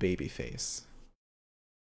less of a babyface.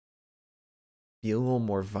 Be a little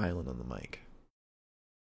more violent on the mic.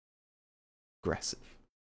 Aggressive.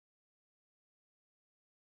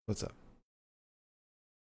 What's up?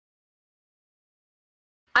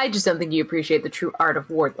 I just don't think you appreciate the true art of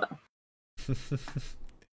Wardlow.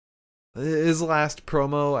 His last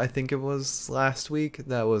promo, I think it was last week,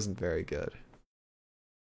 that wasn't very good.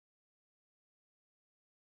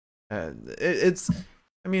 I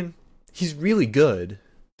mean, he's really good.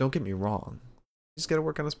 Don't get me wrong. He's got to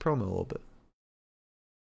work on his promo a little bit.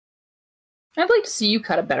 I'd like to see you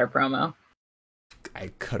cut a better promo. I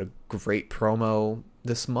cut a great promo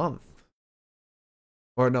this month.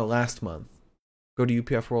 Or no, last month. Go to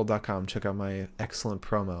upfworld.com, check out my excellent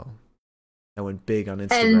promo. I went big on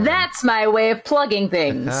Instagram. And that's my way of plugging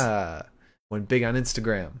things. Went big on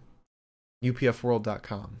Instagram.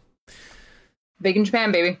 upfworld.com. Big in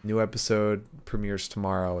Japan, baby. New episode premieres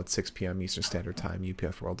tomorrow at 6 p.m. Eastern Standard Time,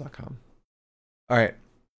 upfworld.com. Alright.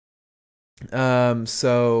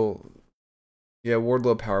 So... yeah,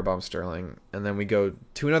 Wardlow powerbomb Sterling. And then we go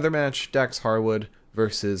to another match, Dax Harwood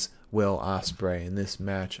versus Will Ospreay. And this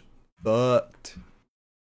match fucked.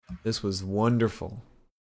 This was wonderful.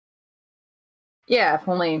 Yeah, if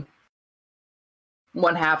only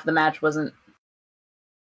one half of the match wasn't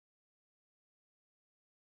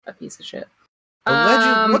a piece of shit.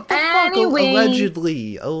 What the anyway. fuck?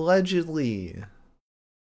 Allegedly.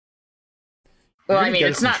 Well, You're I mean, get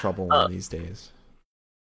it's us in not trouble one of these days.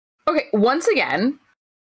 Okay, once again,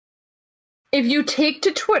 if you take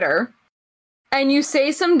to Twitter and you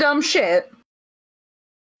say some dumb shit,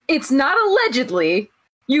 it's not allegedly,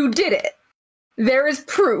 you did it. There is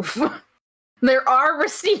proof. There are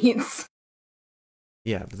receipts.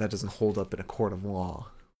 Yeah, but that doesn't hold up in a court of law.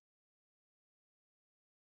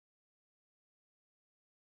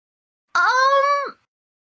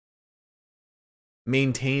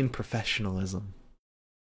 Maintain professionalism.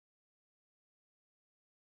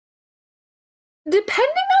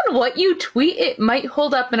 Depending on what you tweet, it might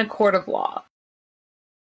hold up in a court of law.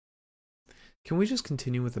 Can we just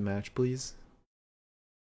continue with the match, please?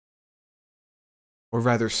 Or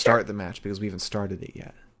rather, start the match, because we haven't started it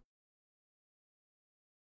yet.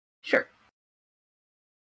 Sure.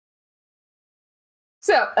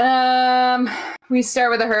 So, we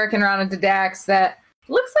start with a Hurricane Rana to Dax that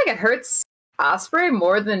looks like it hurts Ospreay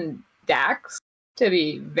more than Dax, to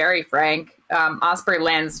be very frank. Ospreay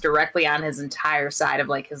lands directly on his entire side of,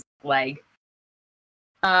 like, his leg.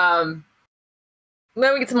 Then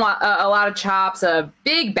we get a lot of chops, a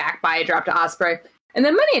big back body drop to Ospreay, and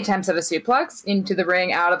then many attempts at a suplex into the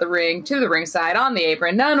ring, out of the ring, to the ringside, on the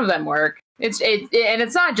apron. None of them work. And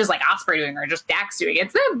it's not just like Ospreay doing it or just Dax doing it.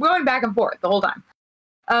 It's them going back and forth the whole time.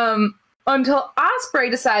 Until Ospreay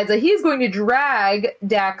decides that he's going to drag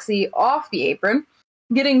Daxie off the apron,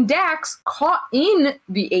 getting Dax caught in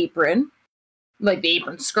the apron, like the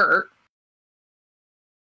apron skirt.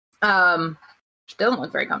 Which doesn't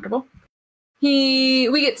look very comfortable.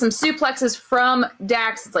 We get some suplexes from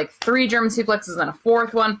Dax. It's like 3 German suplexes and a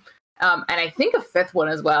 4th one. And I think a 5th one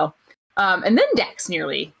as well. And then Dax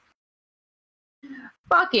nearly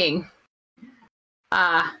fucking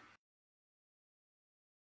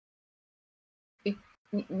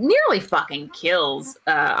nearly fucking kills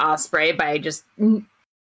Ospreay by just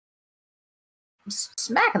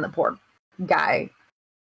smacking the poor guy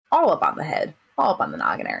all up on the head, all up on the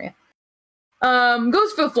noggin area.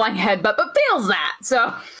 Goes for the flying headbutt, but fails that,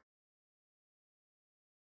 so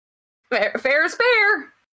fair is fair.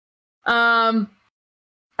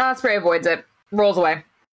 Ospreay avoids it, rolls away,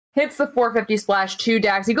 hits the 450 splash to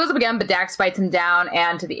Dax. He goes up again, but Dax fights him down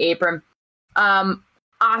and to the apron.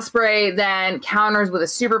 Ospreay then counters with a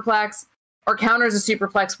superplex, or counters a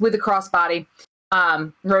superplex with a crossbody,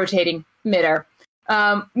 rotating midair.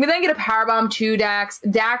 We then get a powerbomb to Dax.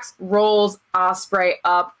 Dax rolls Ospreay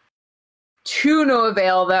up to no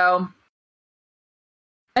avail, though.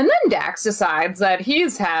 And then Dax decides that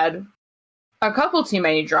he's had a couple too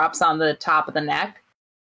many drops on the top of the neck.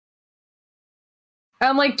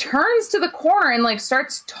 And, like, turns to the corner and, like,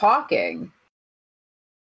 starts talking.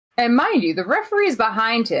 And mind you, the referee's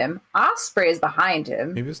behind him. Ospreay is behind him.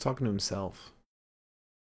 Maybe he was talking to himself.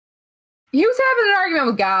 He was having an argument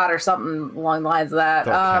with God or something along the lines of that.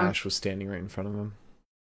 I thought Cash was standing right in front of him.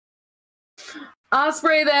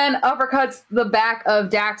 Ospreay then uppercuts the back of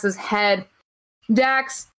Dax's head.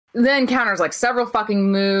 Dax then counters like several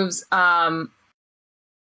fucking moves. I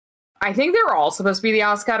think they were all supposed to be the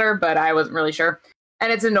Oscutter, but I wasn't really sure.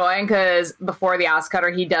 And it's annoying because before the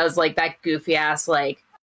Oscutter, he does like that goofy ass like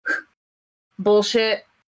bullshit,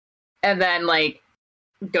 and then like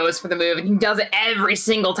goes for the move, and he does it every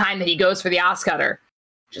single time that he goes for the Oscutter.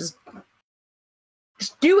 Just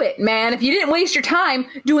do it, man. If you didn't waste your time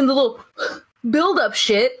doing the little build-up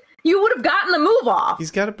shit, you would have gotten the move off.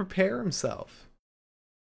 He's got to prepare himself.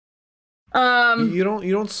 You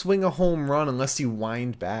don't swing a home run unless you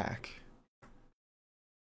wind back.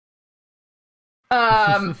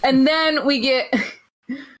 And then we get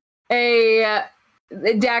a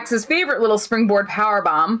Dax's favorite little springboard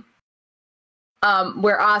powerbomb,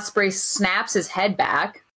 where Ospreay snaps his head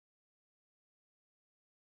back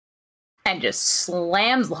and just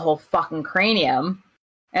slams the whole fucking cranium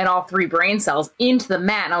and all 3 brain cells into the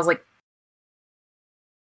mat. And I was like,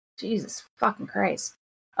 Jesus fucking Christ.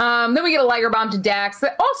 Then we get a Liger bomb to Dax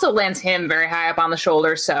that also lands him very high up on the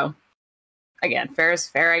shoulder. So, again, fair is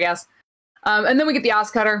fair, I guess. And then we get the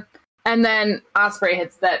Oscutter, and then Ospreay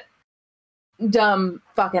hits that dumb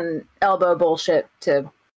fucking elbow bullshit to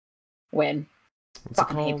win. What's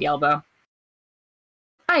fucking hate the elbow.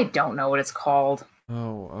 I don't know what it's called.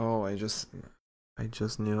 Oh, I just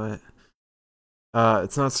knew it.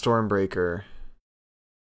 It's not Stormbreaker.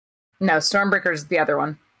 No, Stormbreaker's the other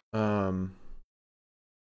one. I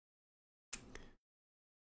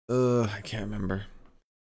can't remember.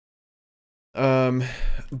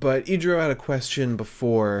 But Idro had a question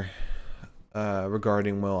before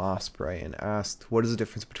regarding Will Ospreay and asked, what is the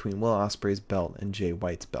difference between Will Ospreay's belt and Jay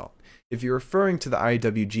White's belt? If you're referring to the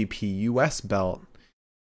IWGP US belt,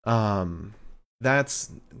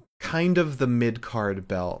 that's kind of the mid-card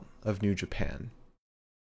belt of New Japan.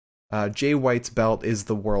 Jay White's belt is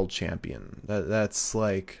the world champion. That's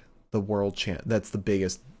like the world champ. That's the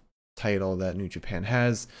biggest title that New Japan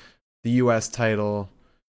has. The US title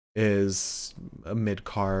is a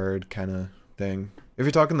mid-card kind of thing. If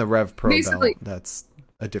you're talking the Rev Pro belt, that's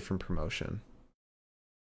a different promotion.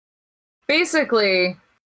 Basically,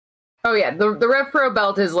 oh yeah, the Rev Pro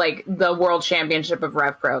belt is like the world championship of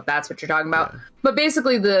Rev Pro. That's what you're talking about. Yeah. But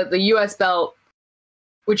basically the US belt,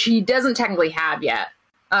 which he doesn't technically have yet,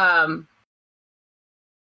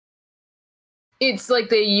 it's like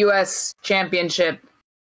the US championship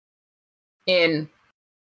in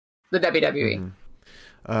the WWE.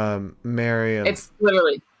 Miriam, it's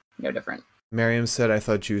literally no different. Miriam said, I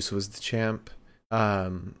thought Juice was the champ.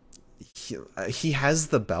 He has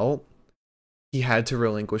the belt. He had to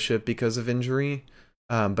relinquish it because of injury,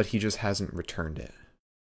 but he just hasn't returned it.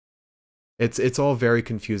 It's all very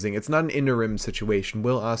confusing. It's not an interim situation.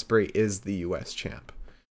 Will Ospreay is the US champ,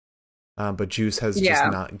 but Juice has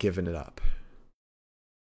just not given it up.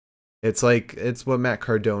 It's what Matt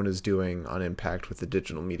Cardone is doing on Impact with the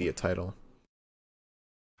digital media title.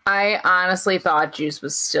 I honestly thought Juice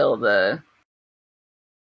was still the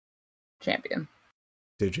champion.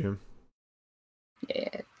 Did you?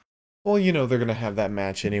 Yeah. Well, they're gonna have that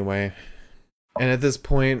match anyway. And at this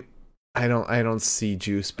point, I don't see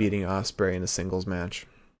Juice beating Ospreay in a singles match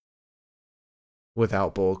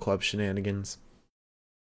without Bullet Club shenanigans.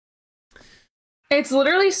 It's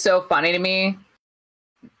literally so funny to me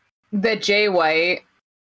that Jay White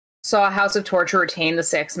saw House of Torture retain the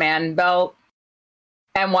 6-man belt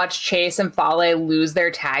and watched Chase and Fale lose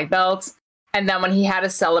their tag belts. And then when he had a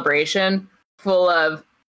celebration full of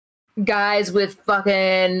guys with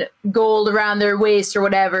fucking gold around their waist or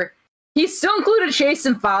whatever, he still included Chase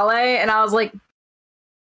and Fale. And I was like,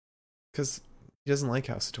 because he doesn't like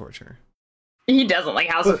House of Torture. He doesn't like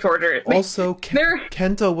House of Torture. Also,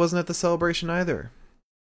 Kenta wasn't at the celebration either.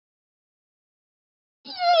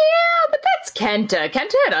 Yeah, but that's Kenta.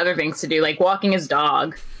 Kenta had other things to do, like walking his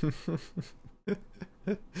dog.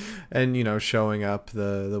 And, showing up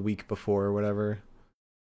the week before or whatever.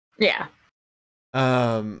 Yeah.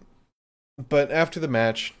 But after the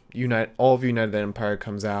match, all of United Empire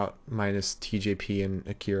comes out, minus TJP and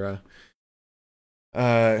Akira.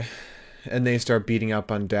 And they start beating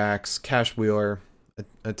up on Dax. Cash Wheeler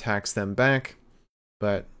attacks them back,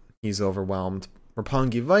 but he's overwhelmed.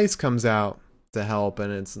 Roppongi Vice comes out to help,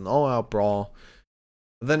 and it's an all-out brawl.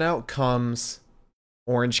 Then out comes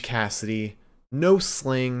Orange Cassidy. No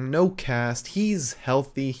sling, no cast. He's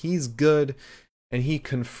healthy, he's good, and he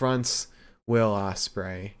confronts Will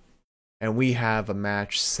Ospreay. And we have a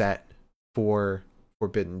match set for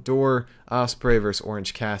Forbidden Door. Ospreay versus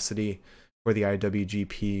Orange Cassidy for the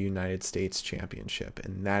IWGP United States Championship.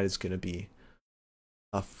 And that is going to be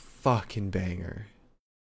a fucking banger.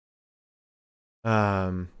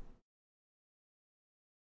 Yeah,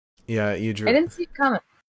 Idra. I didn't see it coming.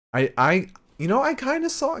 I kind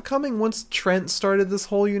of saw it coming once Trent started this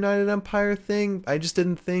whole United Empire thing. I just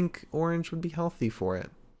didn't think Orange would be healthy for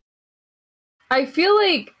it. I feel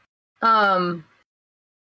like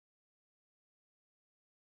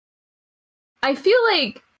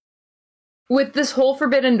with this whole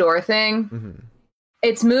Forbidden Door thing,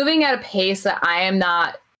 it's moving at a pace that I am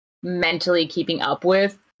not mentally keeping up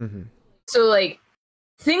with. So, like,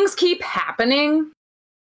 things keep happening,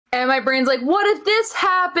 and my brain's like, what if this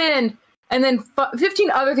happened? And then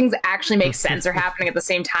 15 other things that actually make sense are happening at the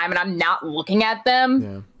same time, and I'm not looking at them.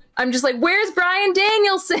 Yeah. I'm just like, where's Bryan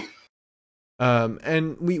Danielson?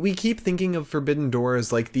 And we keep thinking of Forbidden Door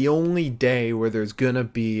as like the only day where there's gonna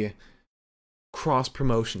be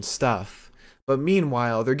cross-promotion stuff. But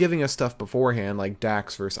meanwhile, they're giving us stuff beforehand, like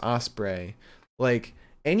Dax versus Ospreay. Like,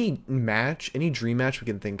 any match, any dream match we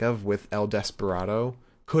can think of with El Desperado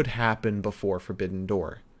could happen before Forbidden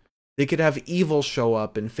Door. They could have Evil show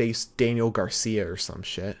up and face Daniel Garcia or some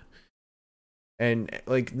shit. And,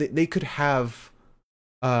 like, they could have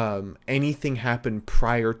anything happen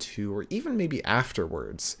prior to, or even maybe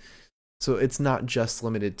afterwards. So it's not just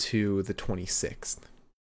limited to the 26th.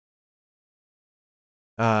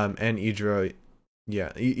 And Idra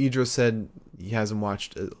said he hasn't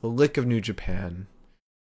watched a lick of New Japan.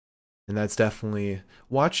 And that's definitely,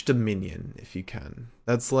 watch Dominion if you can.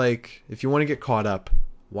 That's like, if you want to get caught up,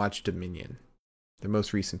 watch Dominion, their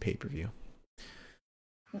most recent pay-per-view.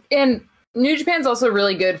 And New Japan's also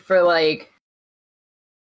really good for, like,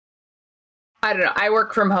 I don't know, I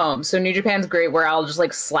work from home, so New Japan's great where I'll just,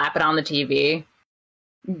 like, slap it on the TV,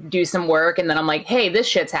 do some work, and then I'm like, hey, this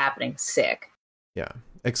shit's happening. Sick. Yeah,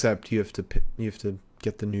 except you have to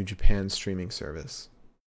get the New Japan streaming service,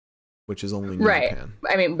 which is only New Japan.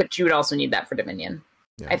 I mean, but you would also need that for Dominion,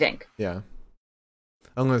 yeah. I think. Yeah.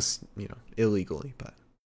 Unless, illegally, but.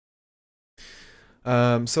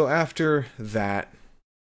 So after that,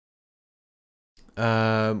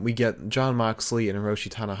 we get Jon Moxley and Hiroshi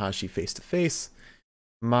Tanahashi face to face.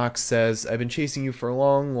 Mox says, I've been chasing you for a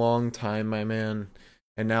long, long time, my man.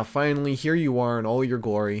 And now finally, here you are in all your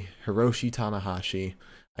glory, Hiroshi Tanahashi.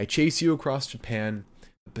 I chase you across Japan,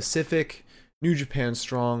 the Pacific, New Japan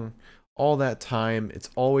Strong. All that time,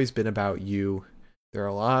 it's always been about you. There are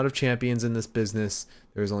a lot of champions in this business.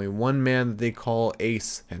 There's only one man that they call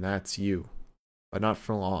Ace, and that's you. But not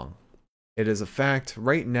for long. It is a fact,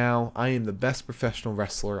 right now, I am the best professional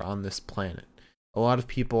wrestler on this planet. A lot of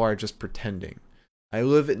people are just pretending. I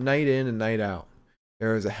live it night in and night out.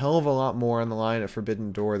 There is a hell of a lot more on the line at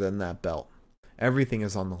Forbidden Door than that belt. Everything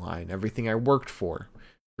is on the line, everything I worked for.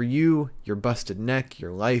 For you, your busted neck,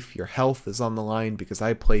 your life, your health is on the line because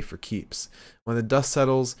I play for keeps. When the dust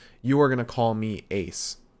settles, you are going to call me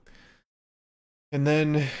Ace. And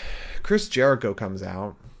then Chris Jericho comes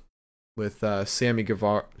out with Sammy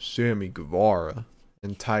Guevara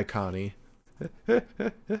and Tay Conti.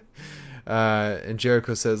 And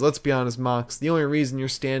Jericho says, let's be honest, Mox, the only reason you're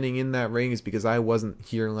standing in that ring is because I wasn't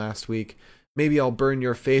here last week. Maybe I'll burn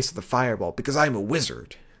your face with a fireball because I'm a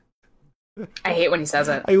wizard. I hate when he says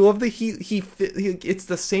it. I love that it's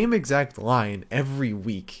the same exact line every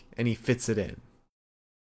week, and he fits it in.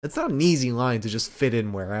 It's not an easy line to just fit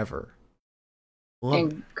in wherever.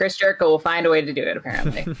 And Chris Jericho will find a way to do it,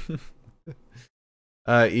 apparently.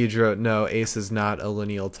 Idra, no, Ace is not a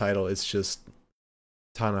lineal title. It's just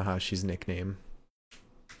Tanahashi's nickname.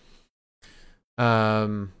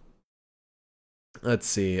 Let's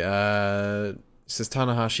see. Says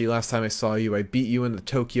Tanahashi, last time I saw you, I beat you in the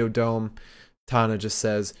Tokyo Dome. Tana just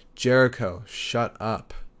says, Jericho, shut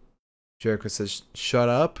up. Jericho says, shut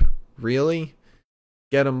up? Really?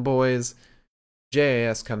 Get 'em, boys.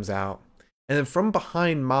 JAS comes out. And then from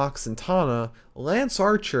behind Mox and Tana, Lance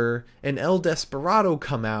Archer and El Desperado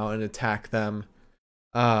come out and attack them.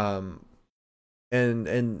 And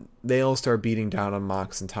they all start beating down on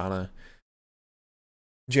Mox and Tana.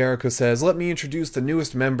 Jericho says, "Let me introduce the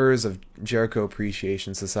newest members of Jericho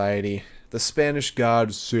Appreciation Society, the Spanish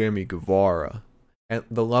god Sammy Guevara, and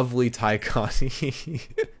the lovely Tay Conti,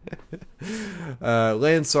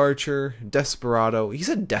 Lance Archer, Desperado." He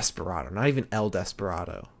said Desperado, not even El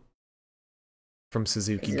Desperado. From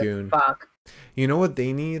Suzuki Gun. Fuck. You know what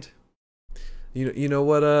they need? You know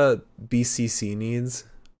what BCC needs?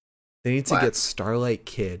 They need to get Starlight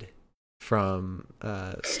Kid from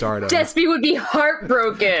Stardom. Despy would be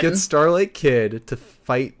heartbroken. Get Starlight Kid to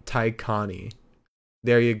fight Tay Conti.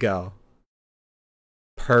 There you go.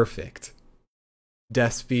 Perfect.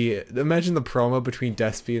 Despy. Imagine the promo between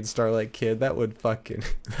Despy and Starlight Kid.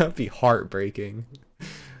 That'd be heartbreaking.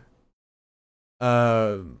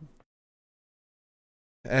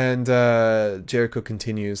 And Jericho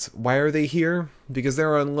continues, "Why are they here? Because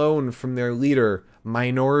they're on loan from their leader,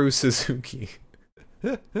 Minoru Suzuki.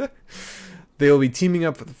 They will be teaming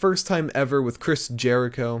up for the first time ever with Chris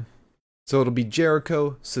Jericho. So it'll be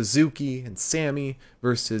Jericho, Suzuki, and Sammy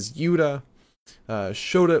versus Yuta,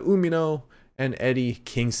 Shota Umino, and Eddie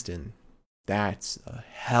Kingston. That's a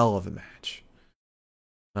hell of a match.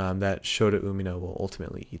 That Shota Umino will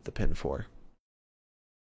ultimately eat the pin for."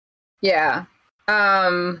 Yeah.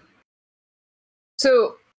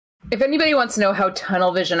 So if anybody wants to know how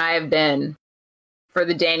tunnel vision I have been for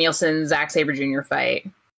the Danielson Zack Sabre Jr.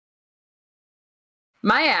 fight,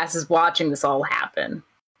 my ass is watching this all happen,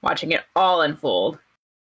 watching it all unfold.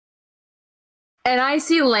 And I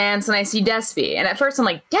see Lance and I see Despy, and at first I'm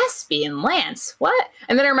like, Despy and Lance, what?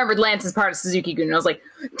 And then I remembered Lance is part of Suzuki Gun, and I was like,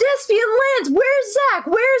 Despy and Lance, where's Zack?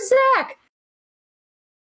 Where's Zack?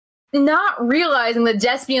 Not realizing that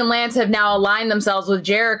Despy and Lance have now aligned themselves with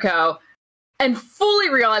Jericho, and fully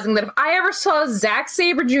realizing that if I ever saw Zack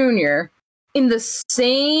Sabre Jr. in the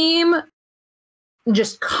same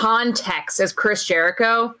just context as Chris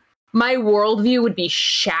Jericho, my worldview would be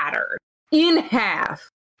shattered in half.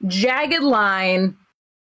 Jagged line.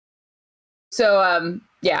 So,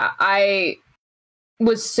 yeah, I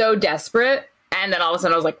was so desperate, and then all of a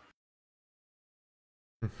sudden I was like,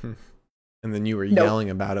 And then you were yelling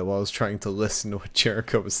about it while I was trying to listen to what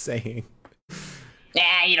Jericho was saying.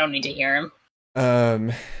 nah, you don't need to hear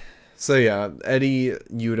him. So yeah, Eddie,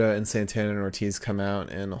 Yuta, and Santana and Ortiz come out,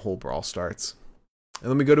 and a whole brawl starts. And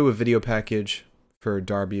then we go to a video package for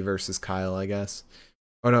Darby versus Kyle, I guess.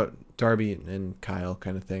 Oh no, Darby and Kyle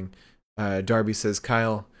kind of thing. Darby says,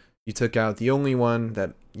 "Kyle, you took out the only man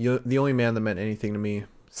that meant anything to me,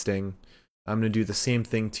 Sting. I'm gonna do the same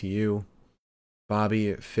thing to you."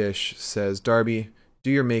 Bobby Fish says, "Darby,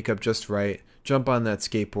 do your makeup just right. Jump on that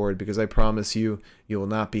skateboard, because I promise you, you will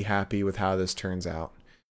not be happy with how this turns out."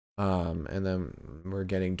 And then we're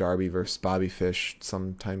getting Darby versus Bobby Fish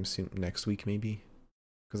sometime soon, next week maybe,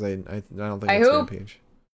 because I don't think that's Rampage.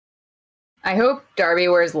 I hope Darby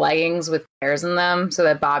wears leggings with tears in them so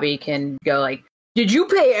that Bobby can go like, "Did you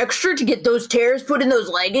pay extra to get those tears put in those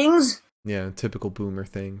leggings?" Yeah, typical boomer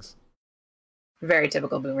things. Very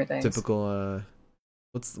typical boomer things. Typical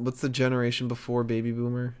what's the generation before baby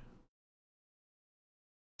boomer?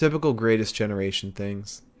 Typical greatest generation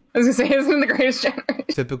things. I was gonna say, isn't the greatest generation?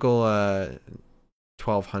 Typical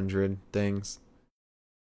 1200 things.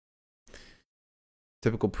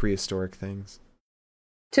 Typical prehistoric things.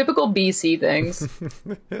 Typical BC things.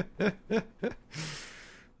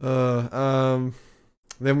 Then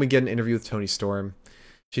we get an interview with Toni Storm.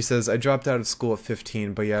 She says, "I dropped out of school at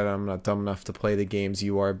 15, but yet I'm not dumb enough to play the games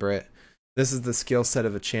you are, Britt. This is the skill set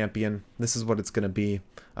of a champion. This is what it's going to be.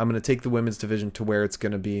 I'm going to take the women's division to where it's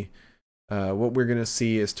going to be. What we're going to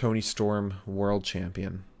see is Toni Storm, world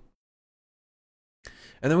champion."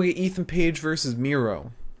 And then we get Ethan Page versus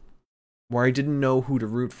Miro, where I didn't know who to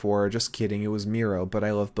root for. Just kidding, it was Miro, but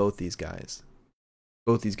I love both these guys.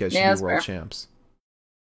 Both these guys should be world champs.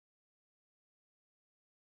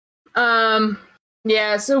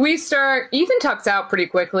 Yeah, so we start, Ethan tucks out pretty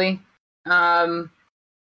quickly.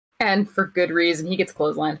 And for good reason, he gets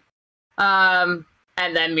clotheslined. And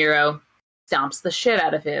then Miro stomps the shit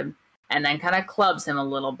out of him, and then kind of clubs him a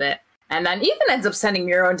little bit. And then Ethan ends up sending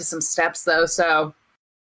Miro into some steps, though, so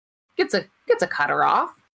gets a cutter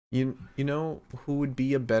off. You know who would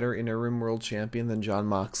be a better interim world champion than Jon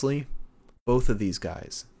Moxley? Both of these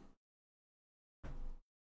guys.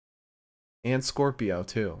 And Scorpio,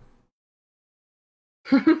 too.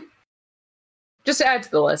 Just to add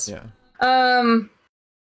to the list. Yeah.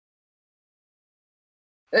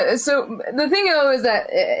 So the thing, though, is that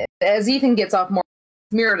as Ethan gets off more,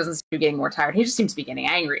 Miro doesn't seem to be getting more tired. He just seems to be getting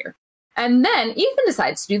angrier. And then Ethan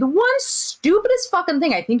decides to do the one stupidest fucking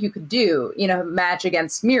thing I think you could do in a match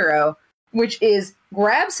against Miro, which is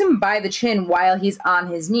grabs him by the chin while he's on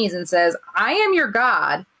his knees and says, "I am your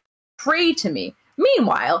god, pray to me."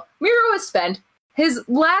 Meanwhile, Miro has spent his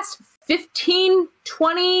last 15,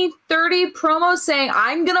 20, 30 promos saying,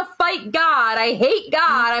 "I'm gonna fight God, I hate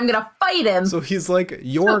God, I'm gonna fight him." So he's like,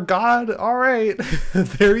 "You're God? All right."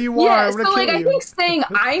 There you are. Yeah, I'm gonna so like, kill I you. think saying,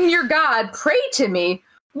 "I'm your God, pray to me,"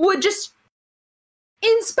 would just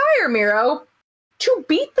inspire Miro to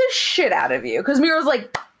beat the shit out of you. Because Miro's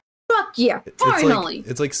like, "Fuck yeah, finally."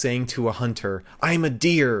 It's like saying to a hunter, "I'm a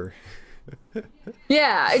deer."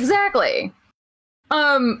 Yeah, exactly.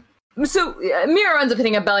 So Miro ends up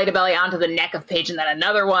hitting a belly to belly onto the neck of Paige, and then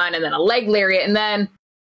another one, and then a leg lariat, and then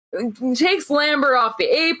takes Lambert off the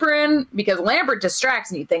apron because Lambert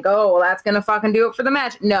distracts, and you think, "Oh, well, that's gonna fucking do it for the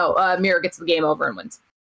match." No, Miro gets the game over and wins.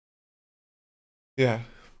 Yeah.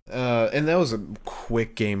 And that was a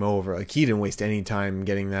quick game over. Like, he didn't waste any time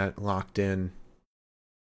getting that locked in.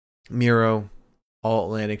 Miro,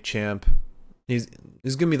 All-Atlantic champ. He's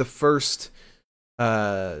gonna be the first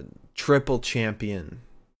triple champion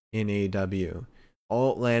in AEW.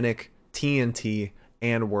 All-Atlantic, TNT,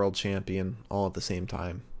 and World Champion all at the same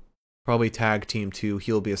time. Probably tag team too.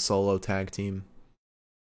 He'll be a solo tag team.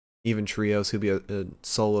 Even trios, he'll be a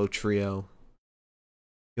solo trio.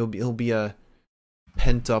 He'll be a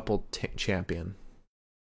pentuple champion.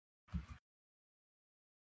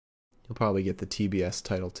 He'll probably get the TBS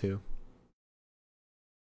title too.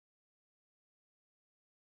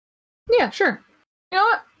 Yeah, sure. You know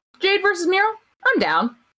what? Jade versus Miro? I'm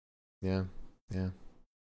down. Yeah.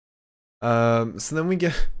 So then we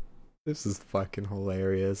get... This is fucking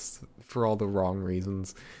hilarious for all the wrong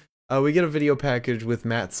reasons. We get a video package with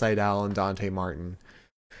Matt Sydal and Dante Martin.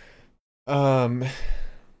 So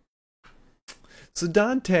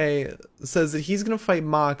Dante says that he's going to fight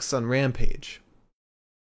Mox on Rampage.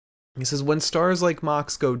 He says, "When stars like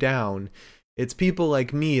Mox go down, it's people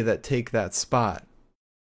like me that take that spot."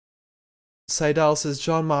 Sydal says,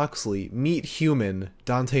 "Jon Moxley, meet human,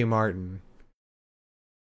 Dante Martin."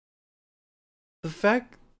 The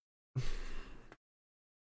fact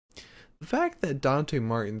that Dante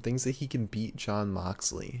Martin thinks that he can beat Jon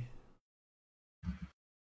Moxley,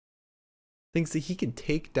 thinks that he can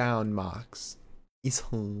take down Mox, is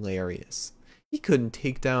hilarious. He couldn't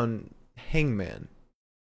take down Hangman.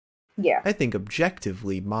 Yeah. I think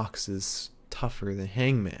objectively Mox is tougher than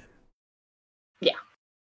Hangman. Yeah.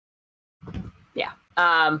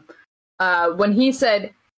 When he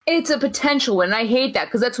said, "It's a potential win," I hate that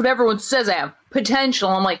because that's what everyone says I have. Potential.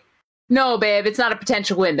 I'm like, no, babe, it's not a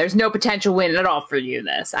potential win. There's no potential win at all for you in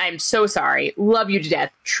this. I'm so sorry. Love you to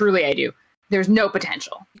death. Truly, I do. There's no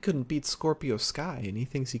potential. He couldn't beat Scorpio Sky, and he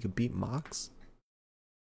thinks he could beat Mox?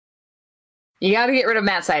 You gotta get rid of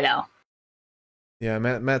Matt Sydal. Yeah,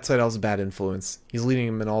 Matt Sydal's a bad influence. He's leading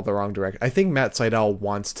him in all the wrong direction. I think Matt Sydal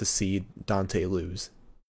wants to see Dante lose.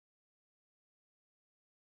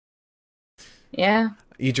 Yeah.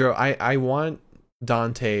 Idro, I want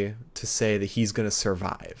Dante to say that he's going to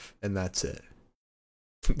survive, and that's it.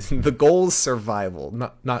 The goal is survival,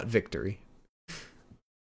 not victory.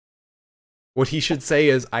 What he should say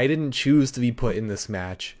is, "I didn't choose to be put in this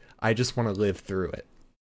match. I just want to live through it."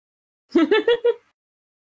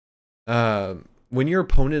 When your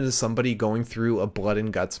opponent is somebody going through a blood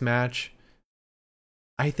and guts match,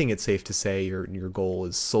 I think it's safe to say your goal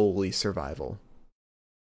is solely survival.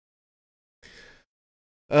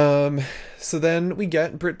 So then we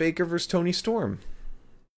get Britt Baker versus Toni Storm.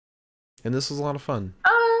 And this was a lot of fun.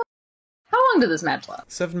 How long did this match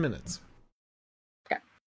last? 7 minutes. Okay.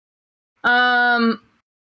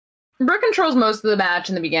 Britt controls most of the match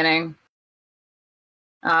in the beginning.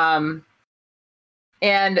 And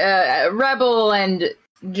Rebel and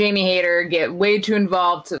Jamie Hayter get way too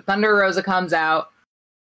involved. So Thunder Rosa comes out,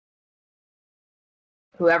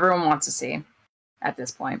 who everyone wants to see at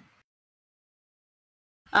this point.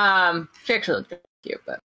 She actually looks really cute,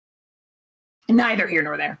 but neither here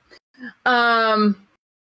nor there.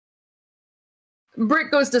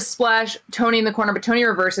 Britt goes to splash Tony in the corner, but Tony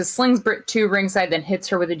reverses, slings Britt to ringside, then hits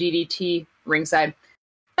her with a DDT ringside.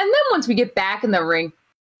 And then once we get back in the ring,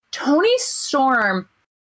 Toni Storm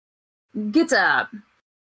gets a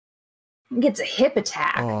hip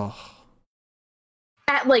attack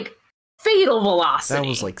at like fatal velocity. That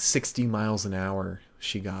was like 60 miles an hour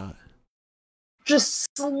she got. Just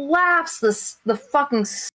slaps the fucking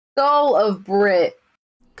skull of Britt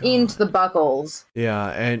into the buckles. Yeah,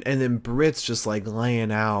 and then Britt's just like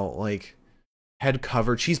laying out, like head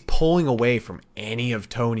covered. She's pulling away from any of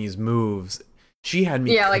Tony's moves. She had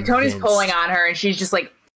me like Tony's pulling on her and she's just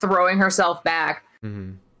like throwing herself back.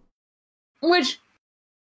 Mm-hmm. Which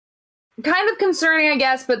kind of concerning, I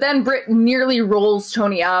guess. But then Britt nearly rolls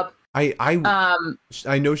Tony up.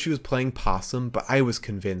 I know she was playing possum, but I was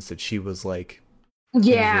convinced that she was like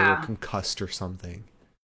injured or concussed or something.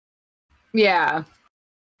 Yeah.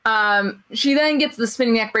 She then gets the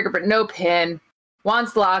spinning neck breaker, but no pin.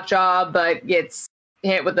 Wants the lockjaw, but gets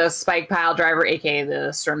hit with the spike pile driver, aka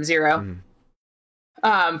the Storm Zero.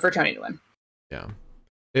 For Tony to win. Yeah.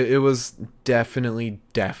 It was definitely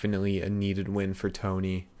a needed win for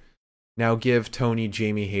Tony. Now give Tony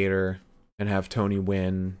Jamie Hayter and have Tony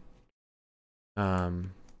win.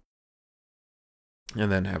 And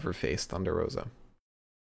then have her face Thunder Rosa.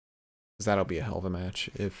 Because that'll be a hell of a match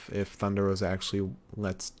if Thunder Rosa actually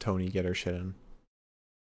lets Tony get her shit in.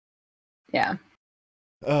 Yeah.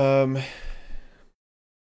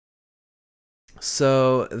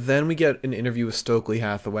 So then we get an interview with Stokely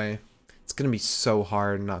Hathaway. It's gonna be so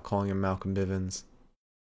hard not calling him Malcolm Bivens.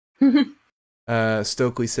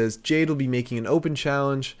 Stokely says Jade will be making an open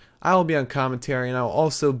challenge. I'll be on commentary, and I'll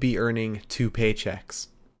also be earning 2 paychecks.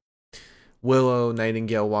 Willow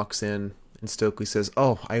Nightingale walks in, and Stokely says,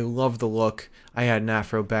 "Oh, I love the look. I had an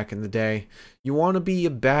afro back in the day. You want to be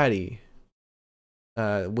a baddie?"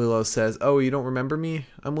 Willow says, "Oh, you don't remember me?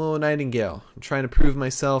 I'm Willow Nightingale. I'm trying to prove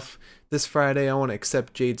myself. This Friday, I want to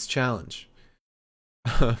accept Jade's challenge."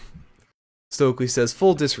 Stokely says,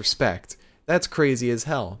 "Full disrespect. That's crazy as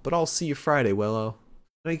hell, but I'll see you Friday, Willow."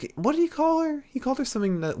 Like, what did he call her? He called her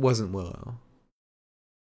something that wasn't Willow.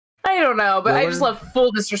 I don't know, but Willard? I just love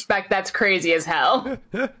full disrespect. That's crazy as hell.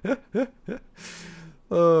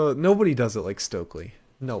 Nobody does it like Stokely.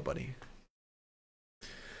 Nobody.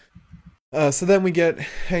 So then we get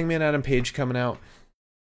Hangman Adam Page coming out.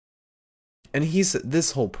 And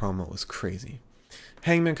this whole promo was crazy.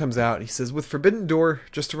 Hangman comes out, he says, "With Forbidden Door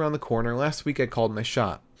just around the corner, last week I called my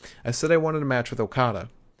shot. I said I wanted a match with Okada.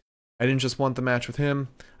 I didn't just want the match with him,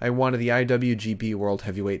 I wanted the IWGP World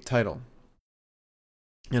Heavyweight title.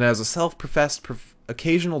 And as a self-professed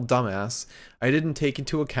occasional dumbass, I didn't take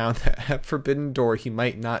into account that at Forbidden Door he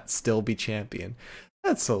might not still be champion."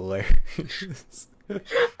 That's hilarious. I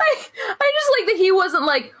just like that he wasn't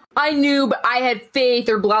like, "I knew, but I had faith,"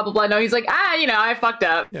 or blah, blah, blah. No, he's like, I fucked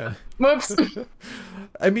up. Yeah. Whoops.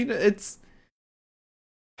 I mean, it's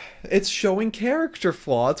showing character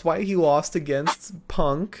flaw. It's why he lost against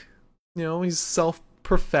Punk. You know, he's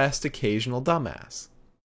self-professed occasional dumbass.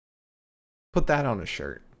 Put that on a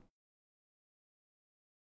shirt.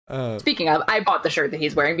 Speaking of, I bought the shirt that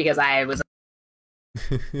he's wearing because I was...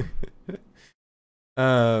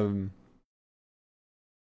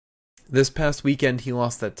 This past weekend he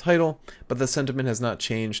lost that title, but the sentiment has not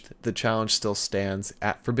changed. The challenge still stands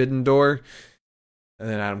at Forbidden Door. And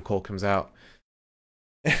then Adam Cole comes out.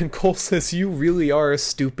 And Cole says, "You really are a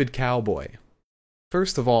stupid cowboy."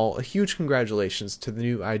 First of all, a huge congratulations to the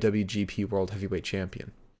new IWGP World Heavyweight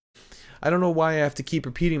Champion. I don't know why I have to keep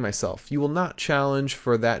repeating myself. You will not challenge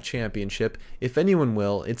for that championship. If anyone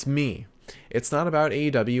will, it's me. It's not about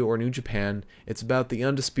AEW or New Japan. It's about the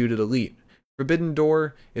undisputed elite. Forbidden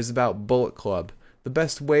Door is about Bullet Club. The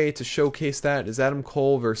best way to showcase that is Adam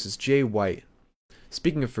Cole versus Jay White.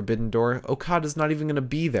 Speaking of Forbidden Door, Okada's not even going to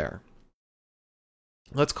be there.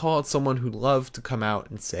 Let's call out someone who'd love to come out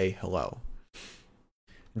and say hello.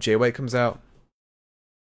 Jay White comes out.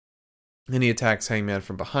 Then he attacks Hangman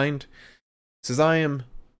from behind. Says, "I am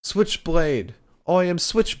Switchblade. I am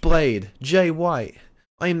Switchblade, Jay White.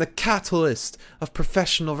 I am the catalyst of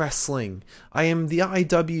professional wrestling. I am the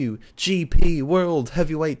IWGP World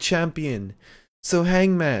Heavyweight Champion. So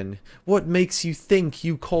Hangman, what makes you think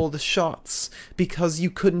you call the shots? Because you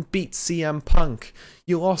couldn't beat CM Punk.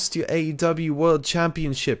 You lost your AEW World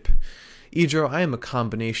Championship. Idro, I am a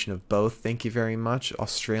combination of both, thank you very much,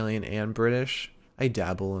 Australian and British. I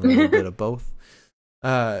dabble in a little bit of both.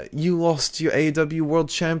 You lost your AEW World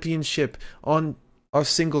Championship on our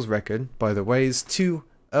singles record, by the way, is 2-0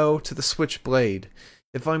 to the Switchblade.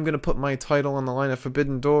 If I'm going to put my title on the line at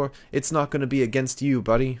Forbidden Door, it's not going to be against you,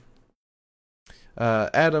 buddy.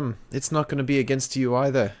 Adam, it's not going to be against you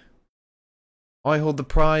either. I hold the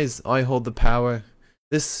prize, I hold the power.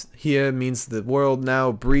 This here means the world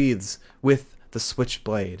now breathes with the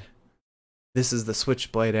Switchblade. This is the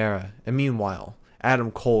Switchblade era. And meanwhile,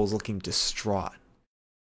 Adam Cole's looking distraught.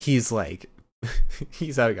 He's like,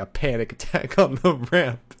 he's having a panic attack on the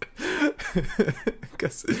ramp.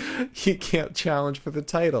 Because he can't challenge for the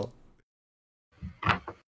title.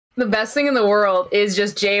 The best thing in the world is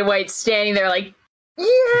just Jay White standing there like,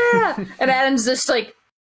 yeah! And Adam's just like...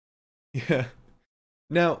 Yeah.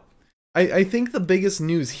 Now, I think the biggest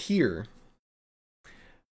news here,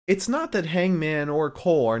 it's not that Hangman or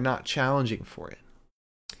Cole are not challenging for it.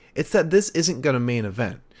 It's that this isn't going to main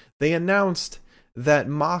event. they announced that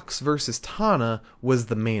Mox versus Tana was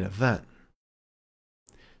the main event.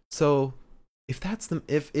 So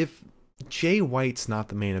if Jay White's not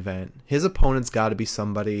the main event, his opponent's got to be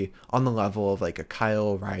somebody on the level of like a Kyle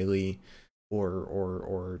O'Reilly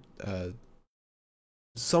or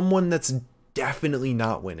someone that's definitely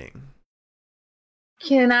not winning.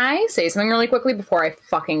 Can I say something really quickly before I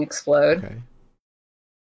fucking explode? Okay.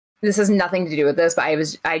 This has nothing to do with this, but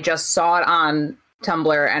I just saw it on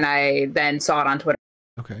Tumblr and I then saw it on Twitter.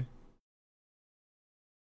 Okay.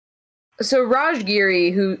 So Raj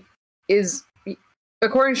Giri, who is,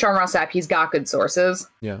 according to Sean Ross Sapp, he's got good sources.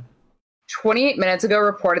 Yeah. 28 minutes ago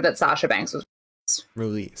reported that Sasha Banks was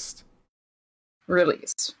Released.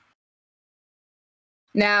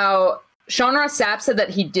 Now, Sean Ross Sapp said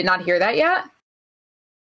that he did not hear that yet,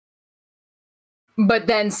 but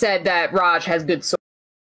then said that Raj has good sources.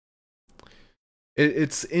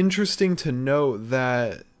 It's interesting to note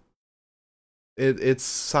that it's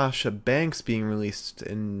Sasha Banks being released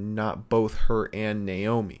and not both her and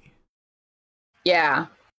Naomi. Yeah.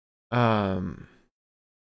 But,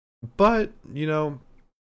 you know,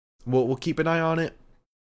 we'll keep an eye on it.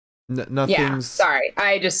 Nothing's... Yeah, sorry.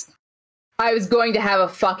 I was going to have a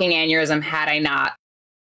fucking aneurysm had I not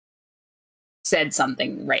said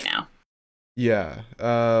something right now. Yeah.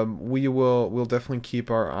 We'll definitely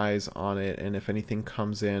keep our eyes on it, and if anything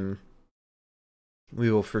comes in, we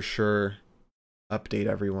will for sure update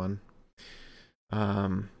everyone.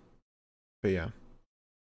 But yeah.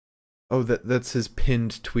 Oh, that's his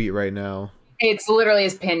pinned tweet right now. It's literally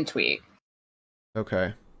his pinned tweet.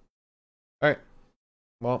 Okay. All right.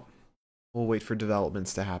 Well, we'll wait for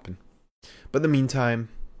developments to happen. But in the meantime...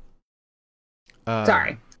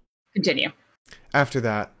 sorry. Continue. After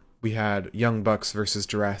that, we had Young Bucks versus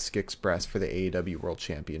Jurassic Express for the AEW World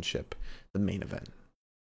Championship, the main event.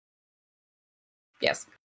 Yes.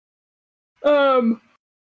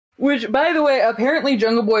 Which, by the way, apparently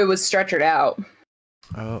Jungle Boy was stretchered out.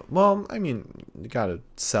 Well, I mean, you gotta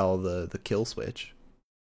sell the kill switch.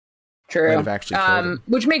 True. Might have actually killed him.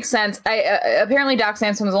 Which makes sense. Apparently Doc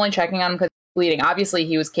Samson was only checking on him because he was bleeding. Obviously,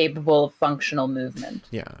 he was capable of functional movement.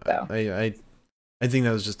 Yeah. So. I think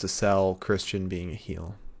that was just to sell Christian being a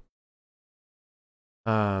heel.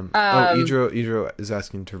 Idro is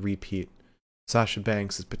asking to repeat. Sasha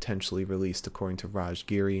Banks is potentially released according to Raj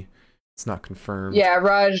Giri. It's not confirmed. Yeah,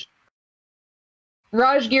 Raj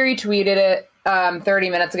Giri tweeted it 30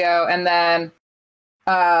 minutes ago, and then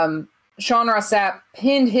Sean Ross Sapp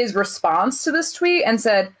pinned his response to this tweet and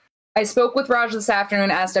said, I spoke with Raj this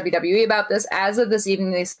afternoon, asked WWE about this. As of this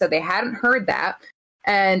evening, they said they hadn't heard that,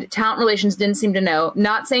 and talent relations didn't seem to know.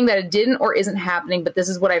 Not saying that it didn't or isn't happening, but this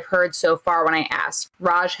is what I've heard so far when I asked.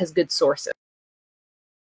 Raj has good sources.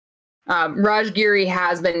 Raj Giri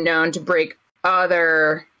has been known to break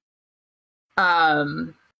other...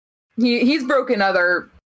 he's broken other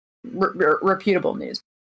reputable news.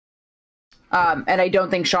 And I don't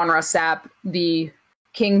think Sean Ross Sapp, the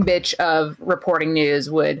king bitch of reporting news,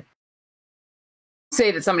 would say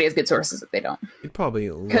that somebody has good sources if they don't. He'd probably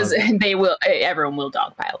because they will. Everyone will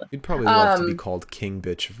dogpile it. He'd probably love to be called king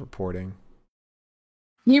bitch of reporting.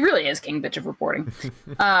 He really is king bitch of reporting.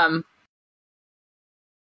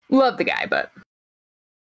 Love the guy, but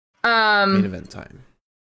main event time.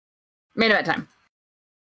 Main event time.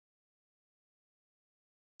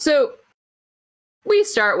 So we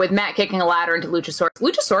start with Matt kicking a ladder into Luchasaurus.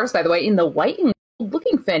 Luchasaurus, by the way, in the white and gold,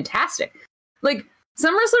 looking fantastic. Like,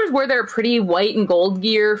 some wrestlers wear their pretty white and gold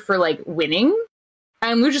gear for, like, winning.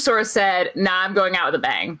 And Luchasaurus said, nah, I'm going out with a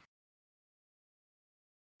bang.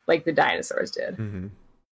 Like the dinosaurs did. Mm-hmm.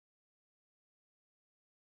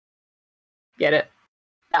 Get it?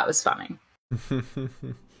 That was funny.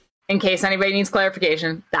 In case anybody needs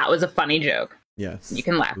clarification, that was a funny joke. Yes. You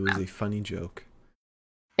can laugh now. It was now. a funny joke.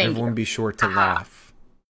 Thank Everyone you. Be sure to laugh.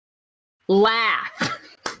 Laugh.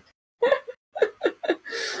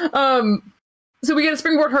 So we get a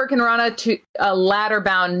springboard Hurricane Rana to a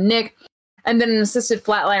ladder-bound Nick, and then an assisted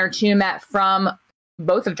flatliner to Matt from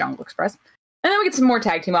both of Jungle Express. And then we get some more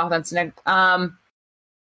tag team offense. However,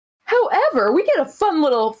 we get a fun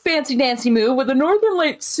little fancy-dancy move with a Northern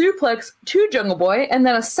Light suplex to Jungle Boy, and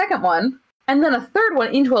then a second one, and then a third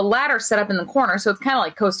one into a ladder set up in the corner, so it's kind of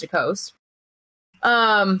like coast to coast.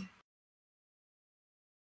 Then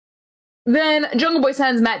Jungle Boy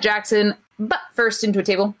sends Matt Jackson butt first into a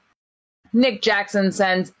table. Nick Jackson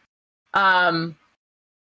sends Jungle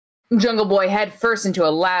Boy head first into a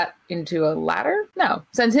ladder? No,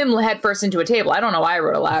 sends him head first into a table. I don't know why I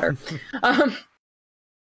wrote a ladder.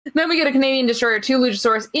 Then we get a Canadian Destroyer to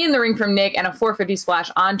Luchasaurus in the ring from Nick and a 450 splash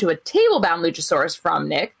onto a table-bound Luchasaurus from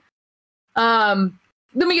Nick.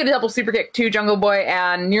 Then we get a double super kick to Jungle Boy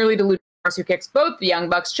and nearly to Luchasaurus, who kicks both the Young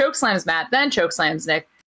Bucks, chokeslams Matt, then chokeslams Nick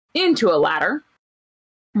into a ladder,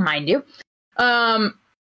 mind you.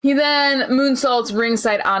 He then moonsaults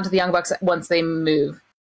ringside onto the Young Bucks once they move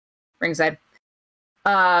ringside.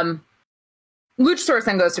 Luchasaurus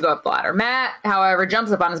then goes to go up the ladder. Matt, however,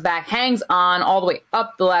 jumps up on his back, hangs on all the way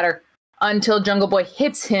up the ladder until Jungle Boy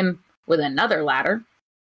hits him with another ladder.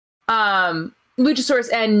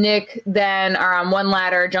 Luchasaurus and Nick then are on one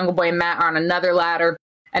ladder. Jungle Boy and Matt are on another ladder,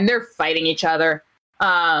 and they're fighting each other.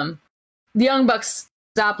 The Young Bucks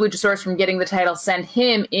stop Luchasaurus from getting the title, send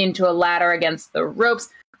him into a ladder against the ropes.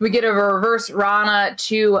 We get a reverse Rana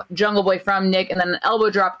to Jungle Boy from Nick, and then an elbow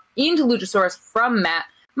drop into Luchasaurus from Matt.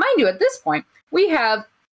 Mind you, at this point, we have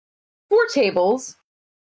 4 tables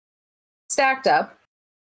stacked up,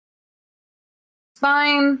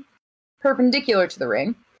 spine perpendicular to the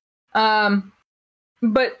ring,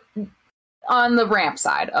 but on the ramp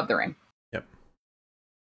side of the ring. Yep.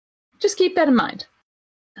 Just keep that in mind.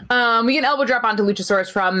 We get an elbow drop onto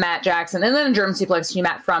Luchasaurus from Matt Jackson, and then a German suplex to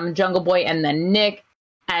Matt from Jungle Boy, and then Nick.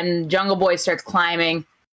 And Jungle Boy starts climbing,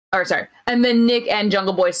 and then Nick and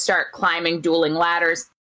Jungle Boy start climbing dueling ladders.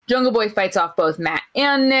 Jungle Boy fights off both Matt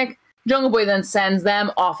and Nick. Jungle Boy then sends them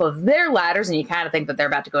off of their ladders, and you kind of think that they're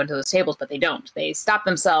about to go into those tables, but they don't. They stop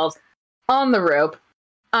themselves on the rope.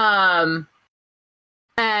 And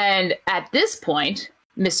at this point,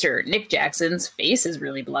 Mr. Nick Jackson's face is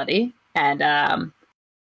really bloody, and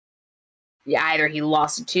either he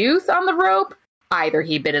lost a tooth on the rope, either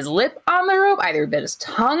he bit his lip on the rope, either he bit his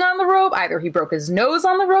tongue on the rope, either he broke his nose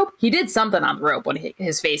on the rope. He did something on the rope when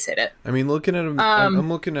his face hit it. I mean, looking at him, I'm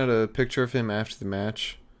looking at a picture of him after the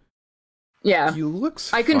match. Yeah. He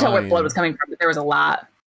looks I couldn't tell where blood was coming from, but there was a lot.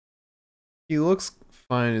 He looks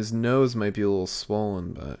fine. His nose might be a little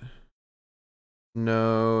swollen, but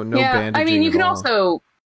no bandaging. I mean, you can also...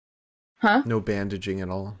 Huh? No bandaging at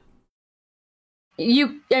all.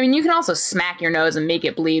 You can also smack your nose and make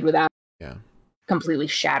it bleed without completely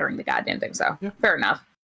shattering the goddamn thing, so fair enough.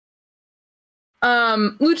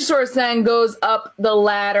 Luchasaurus then goes up the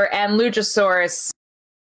ladder, and Luchasaurus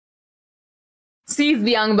sees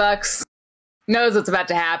the Young Bucks, knows what's about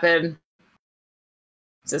to happen.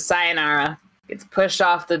 It's a sayonara. Gets pushed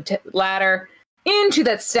off the ladder into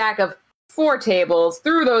that stack of 4 tables,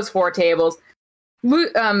 through those 4 tables.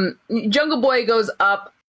 Jungle Boy goes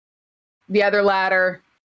up the other ladder.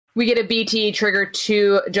 We get a BT trigger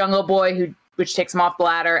to Jungle Boy, which takes him off the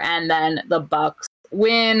ladder, and then the Bucks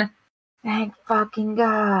win. Thank fucking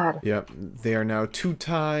God. Yep, they are now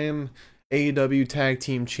 2-time AEW Tag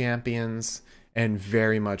Team Champions, and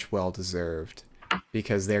very much well-deserved,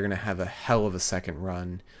 because they're going to have a hell of a second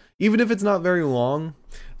run. Even if it's not very long,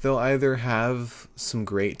 they'll either have some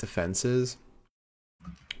great defenses,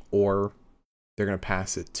 or they're going to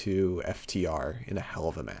pass it to FTR in a hell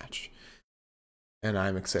of a match. And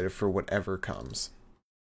I'm excited for whatever comes.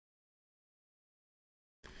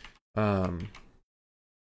 Yeah,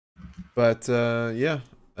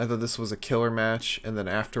 I thought this was a killer match, and then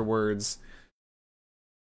afterwards,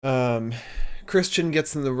 Christian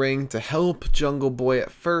gets in the ring to help Jungle Boy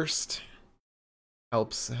at first,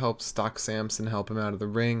 helps Doc Samson help him out of the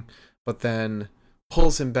ring, but then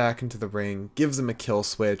pulls him back into the ring, gives him a kill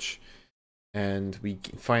switch, and we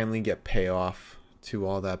finally get payoff to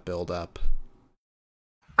all that build up.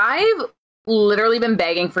 I've literally been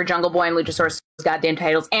begging for Jungle Boy and Luchasaurus goddamn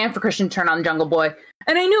titles, and for Christian to turn on Jungle Boy.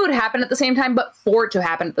 And I knew it would happen at the same time, but for it to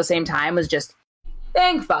happen at the same time was just,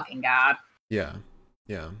 thank fucking God. Yeah.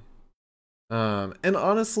 And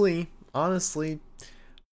honestly,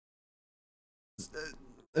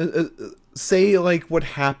 say like what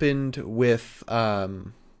happened with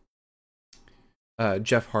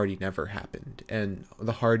Jeff Hardy never happened, and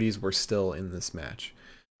the Hardys were still in this match.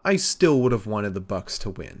 I still would have wanted the Bucks to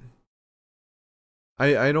win.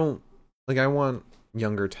 I don't like. I want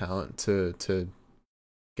younger talent to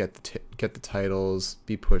get the titles,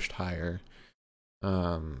 be pushed higher,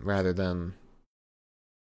 rather than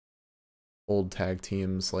old tag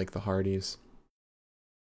teams like the Hardys.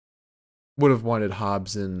 Would have wanted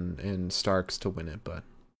Hobbs and Starks to win it, but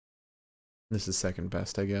this is second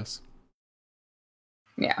best, I guess.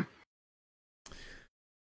 Yeah.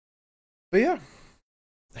 But yeah,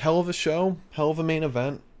 hell of a show, hell of a main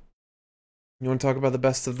event. You want to talk about the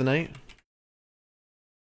best of the night?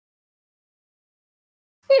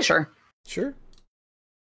 Yeah, sure. Sure.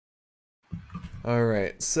 All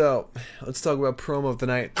right, so let's talk about promo of the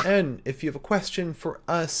night. And if you have a question for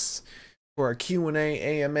us, for our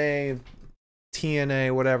Q&A, AMA,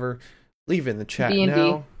 TNA, whatever, leave it in the chat B&B.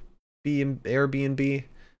 now. Airbnb.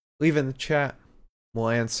 Leave it in the chat. We'll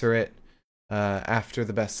answer it. after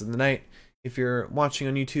the best of the night. If you're watching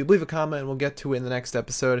on YouTube, leave a comment and we'll get to it in the next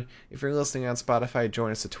episode. If you're listening on Spotify,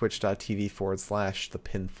 join us at twitch.tv/The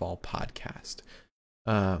Pinfall Podcast.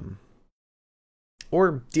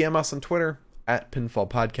 Or DM us on Twitter at Pinfall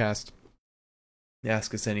Podcast.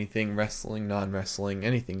 Ask us anything, wrestling, non-wrestling,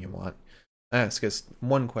 anything you want. Ask us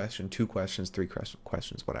 1 question, 2 questions, 3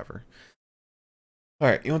 questions, whatever.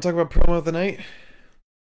 Alright, you want to talk about promo of the night?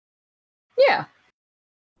 Yeah.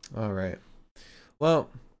 Alright. Well,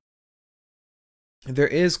 there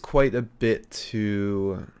is quite a bit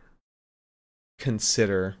to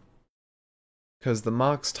consider, because the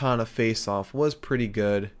Mox Tana face-off was pretty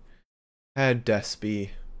good. Had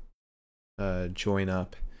Despy join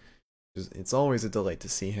up. It's always a delight to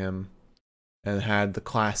see him. And had the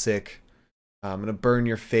classic, I'm gonna burn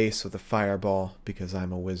your face with a fireball because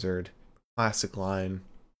I'm a wizard. Classic line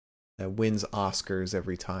that wins Oscars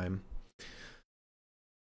every time.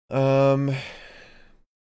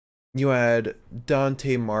 You had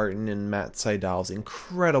Dante Martin and Matt Sydal's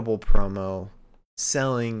incredible promo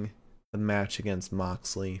selling the match against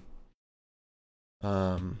Moxley.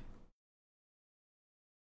 And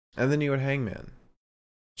then you had Hangman,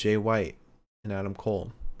 Jay White, and Adam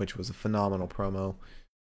Cole, which was a phenomenal promo.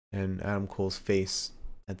 And Adam Cole's face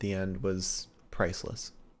at the end was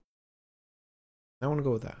priceless. I want to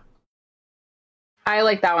go with that. I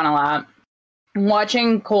like that one a lot.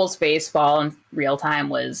 Watching Cole's face fall in real time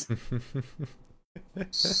was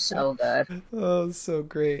so good. Oh, so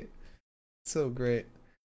great. So great.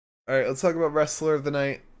 Alright, let's talk about Wrestler of the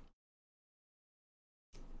Night.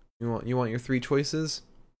 You want your 3 choices?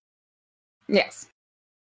 Yes.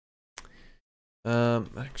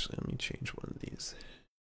 Actually, let me change one of these.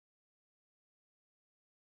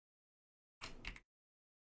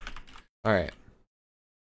 Alright.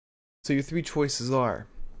 So your 3 choices are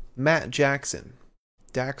Matt Jackson,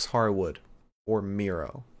 Dax Harwood, or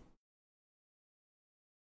Miro.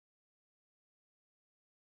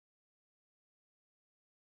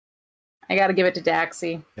 I gotta give it to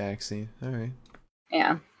Daxie. Daxie, alright.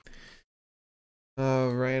 Yeah.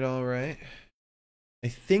 Alright. I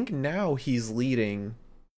think now he's leading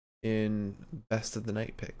in Best of the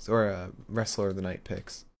Night picks, or Wrestler of the Night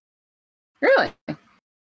picks. Really?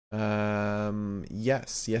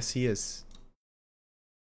 Yes he is.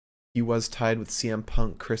 He was tied with CM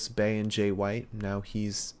Punk, Chris Bay, and Jay White. Now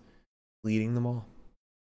he's leading them all.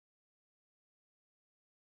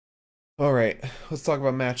 Alright, let's talk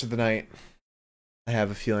about Match of the Night. I have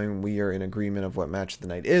a feeling we are in agreement of what Match of the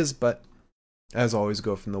Night is, but as always,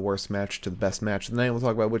 go from the worst match to the best match of the night. We'll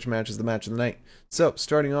talk about which match is the match of the night. So,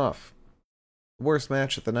 starting off, worst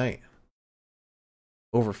match of the night.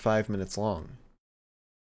 Over 5 minutes long.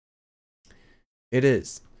 It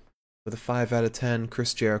is, with a 5 out of 10,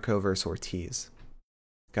 Chris Jericho versus Ortiz.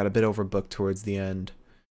 Got a bit overbooked towards the end.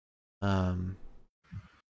 But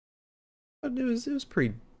it was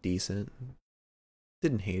pretty decent.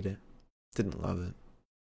 Didn't hate it. Didn't love it.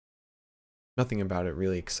 Nothing about it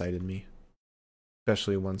really excited me.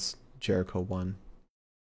 Especially once Jericho won.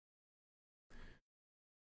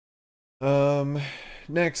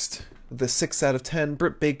 Next, the 6 out of 10,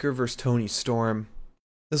 Britt Baker versus Toni Storm.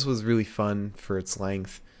 This was really fun for its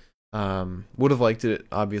length. Would have liked it,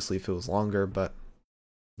 obviously, if it was longer, but,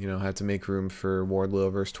 had to make room for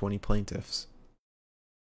Wardlow versus 20 plaintiffs.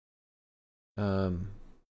 I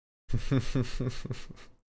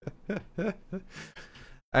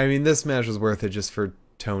mean, this match was worth it just for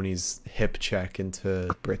Tony's hip check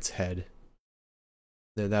into Britt's head.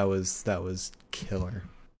 That was killer.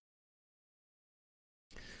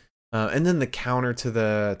 And then the counter to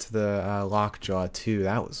the lockjaw too.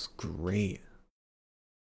 That was great.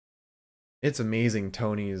 It's amazing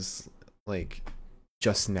Tony's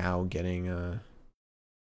just now getting a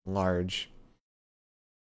large.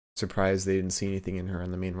 Surprised they didn't see anything in her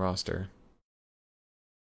on the main roster.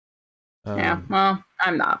 Yeah, well,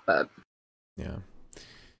 I'm not, but yeah.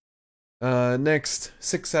 Next,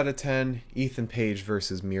 6 out of 10, Ethan Page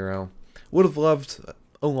versus Miro. Would have loved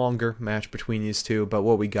a longer match between these two, but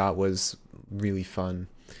what we got was really fun.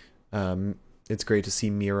 It's great to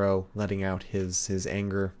see Miro letting out his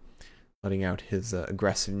anger, letting out his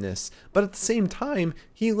aggressiveness, but at the same time,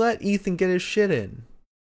 he let Ethan get his shit in.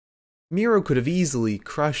 Miro could have easily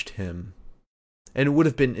crushed him, and it would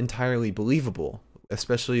have been entirely believable,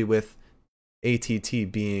 especially with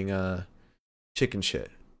ATT being chicken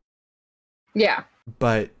shit. Yeah.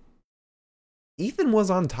 But Ethan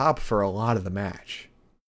was on top for a lot of the match.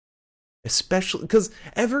 Especially because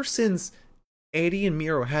ever since Eddie and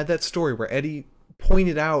Miro had that story where Eddie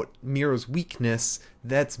pointed out Miro's weakness,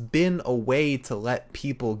 that's been a way to let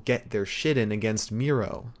people get their shit in against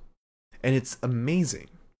Miro. and it's amazing.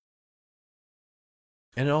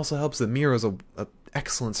 And it also helps that Miro's a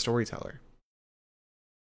excellent storyteller.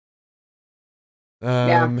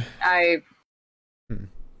 Yeah,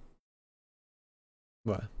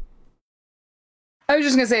 What? I was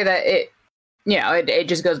just gonna say that it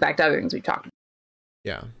just goes back to other things we talked about.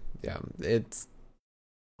 Yeah. It's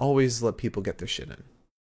always let people get their shit in.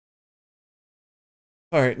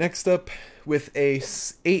 All right, next up with a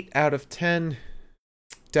 8 out of 10,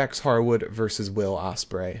 Dax Harwood versus Will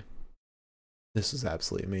Ospreay. This was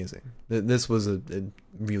absolutely amazing. This was a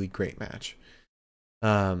really great match.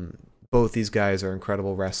 Both these guys are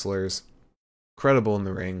incredible wrestlers, incredible in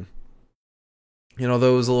the ring. And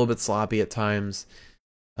although it was a little bit sloppy at times,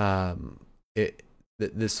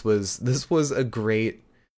 this was a great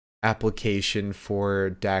application for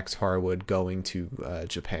Dax Harwood going to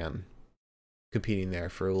Japan, competing there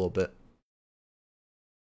for a little bit.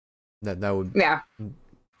 That would, yeah.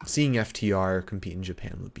 Seeing FTR compete in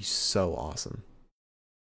Japan would be so awesome.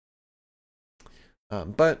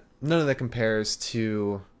 But none of that compares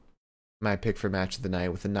to my pick for match of the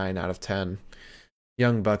night with a 9 out of 10.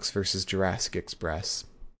 Young Bucks versus Jurassic Express.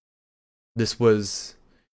 This was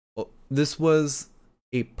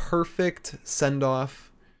a perfect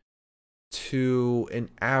send-off to an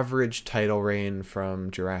average title reign from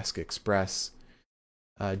Jurassic Express.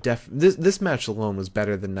 This match alone was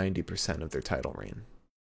better than 90% of their title reign.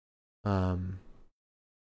 But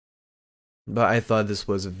I thought this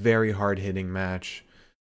was a very hard-hitting match,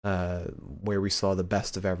 where we saw the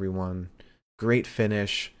best of everyone. Great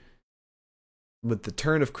finish, with the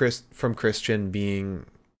turn of from Christian being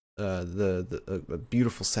a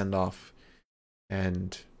beautiful send-off,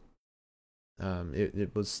 and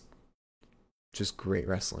it was just great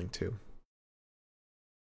wrestling too.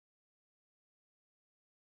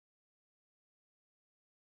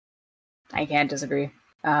 I can't disagree.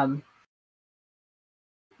 It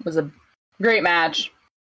was a great match.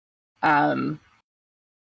 And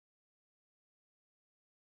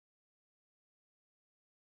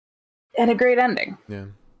a great ending. Yeah.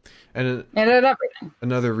 And everything.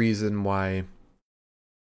 Another reason why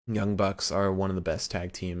Young Bucks are one of the best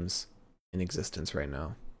tag teams in existence right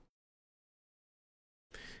now.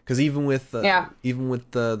 Because even with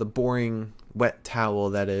the boring wet towel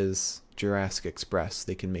that is Jurassic Express,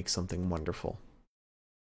 they can make something wonderful.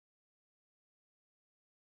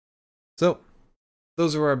 So,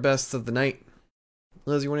 those are our bests of the night.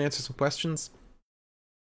 Liz, you want to answer some questions?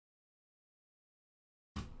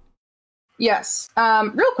 Yes.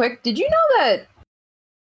 Real quick, did you know that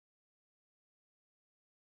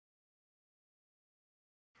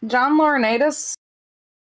John Laurinaitis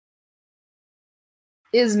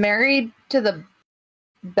is married to the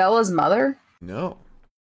Bella's mother? No.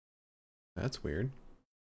 That's weird.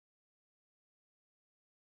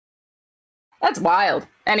 That's wild.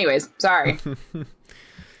 Anyways, sorry.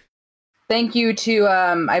 Thank you to,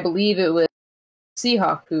 I believe it was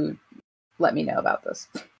Seahawk who let me know about this.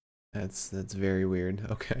 That's very weird.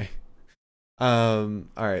 Okay. All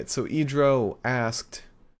right. So Idro asked,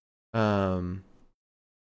 I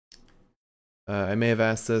may have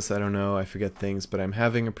asked this, I don't know, I forget things, but I'm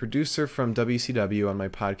having a producer from WCW on my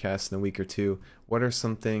podcast in a week or two. What are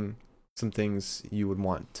some things you would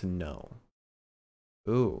want to know?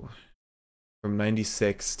 Ooh. From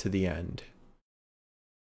 96 to the end.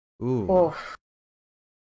 Ooh.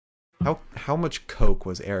 Oh. How much coke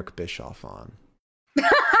was Eric Bischoff on?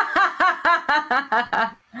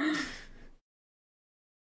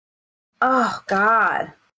 Oh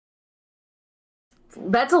God,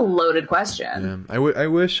 that's a loaded question. Yeah, I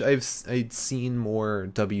wish I'd seen more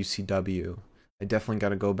WCW. I definitely got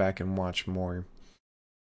to go back and watch more.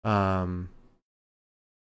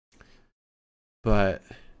 But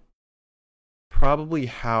probably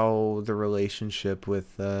how the relationship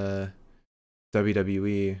with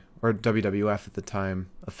WWE or WWF at the time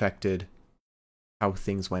affected how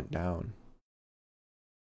things went down.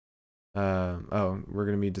 We're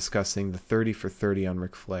going to be discussing the 30 for 30 on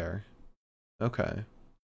Ric Flair. Okay.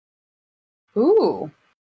 Ooh.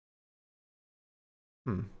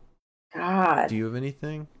 God. Do you have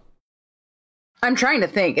anything? I'm trying to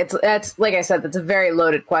think. That's like I said, that's a very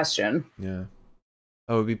loaded question. Yeah.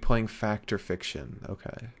 Oh, we'd be playing fact or fiction.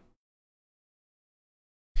 Okay.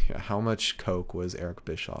 Yeah, how much coke was Eric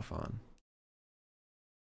Bischoff on?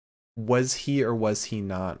 Was he or was he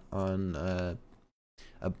not on a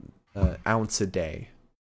ounce a day?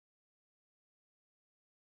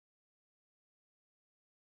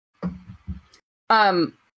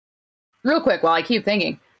 Real quick, while I keep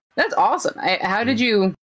thinking, that's awesome. How did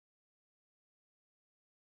you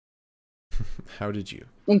How did you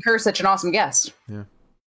incur such an awesome guest? Yeah.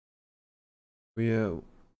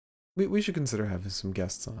 We should consider having some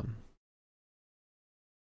guests on.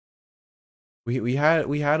 We had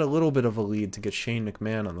a little bit of a lead to get Shane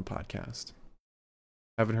McMahon on the podcast.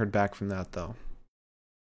 Haven't heard back from that though.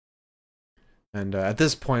 And at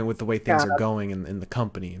this point, with the way things are going in the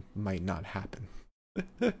company, it might not happen.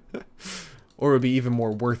 Or it would be even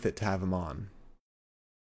more worth it to have him on.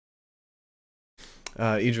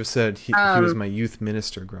 Idris said he was my youth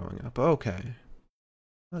minister growing up. Okay.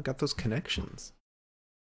 I got those connections.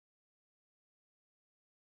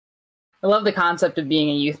 I love the concept of being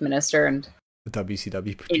a youth minister and the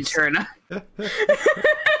WCW producer. Intern.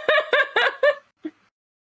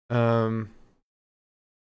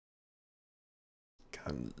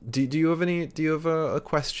 Do you have a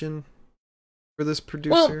question for this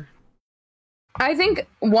producer? Well, I think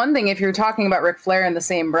one thing, if you're talking about Ric Flair in the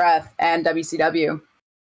same breath and WCW,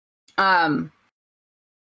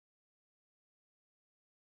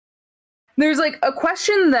 there's like a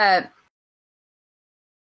question that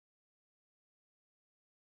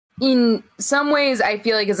in some ways I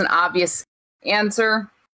feel like is an obvious answer,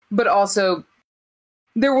 but also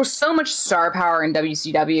there was so much star power in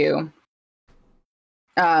WCW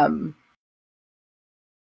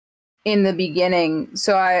in the beginning.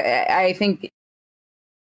 So I think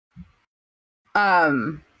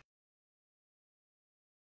well,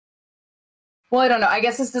 I don't know. I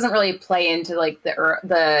guess this doesn't really play into like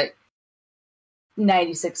the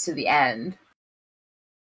 96 to the end.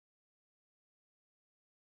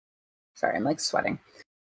 Sorry, I'm like sweating.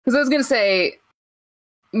 Because I was going to say,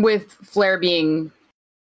 with Flair being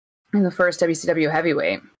in the first WCW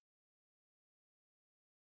heavyweight.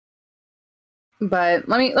 But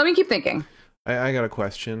let me keep thinking. I got a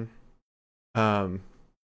question.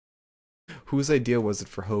 Whose idea was it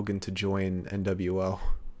for Hogan to join NWO?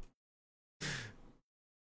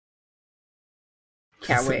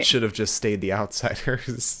 Can't wait. It should have just stayed the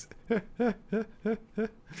Outsiders.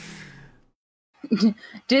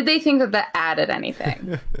 Did they think that added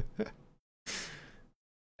anything?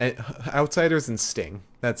 Outsiders and Sting.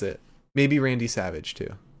 That's it. Maybe Randy Savage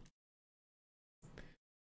too.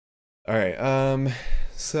 All right.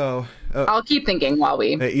 So I'll keep thinking while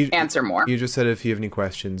we answer more. You just said if you have any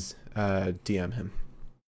questions, DM him.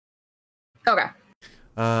 Okay.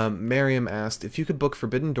 Miriam asked if you could book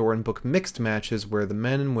Forbidden Door and book mixed matches where the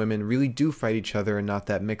men and women really do fight each other and not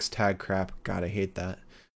that mixed tag crap. God, I hate that.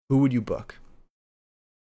 Who would you book?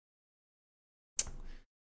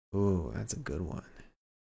 Ooh, that's a good one.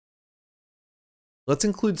 Let's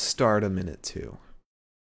include Stardom in it too.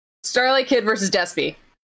 Starlight Kid versus Despy.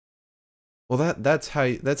 Well, that's how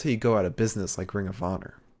you go out of business like Ring of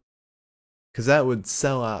Honor. Because that would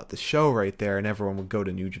sell out the show right there, and everyone would go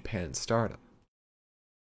to New Japan and Stardom.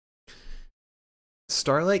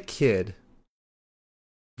 Starlight Kid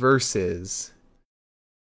versus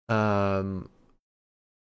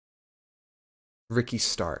Ricky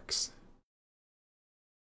Starks.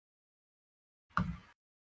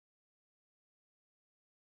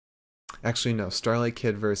 Actually, no. Starlight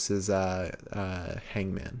Kid versus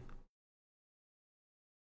Hangman.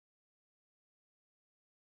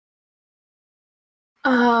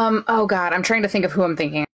 Oh God, I'm trying to think of who I'm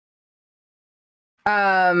thinking.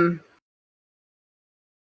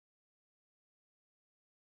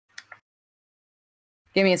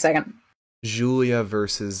 Give me a second. Julia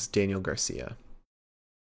versus Daniel Garcia.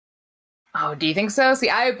 Oh, do you think so? See,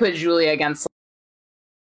 I would put Julia against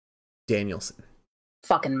Danielson.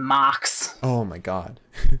 Fucking Mox. Oh my God.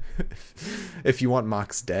 If you want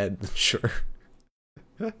Mox dead, sure.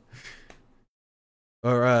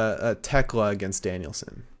 Or Tekla against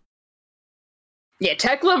Danielson. Yeah,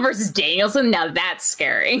 Tekla versus Danielson. Now that's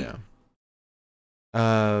scary.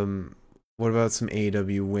 Yeah. What about some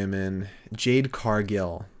AEW women? Jade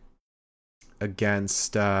Cargill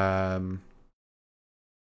against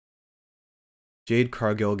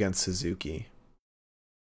Suzuki.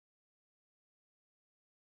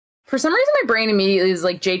 For some reason, my brain immediately is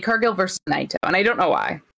like Jade Cargill versus Naito, and I don't know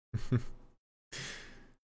why.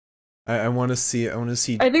 I want to see.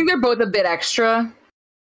 I think they're both a bit extra.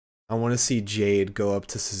 I want to see Jade go up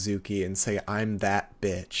to Suzuki and say, "I'm that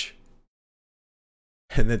bitch,"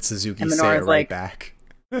 and then Suzuki say it right back.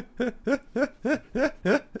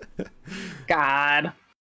 God.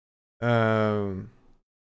 Oh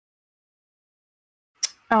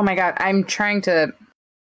my God, I'm trying to.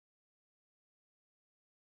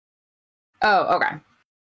 Oh, okay.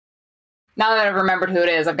 Now that I've remembered who it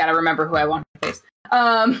is, I've got to remember who I want to face.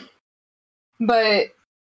 But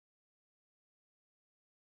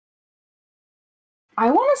I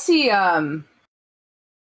want to see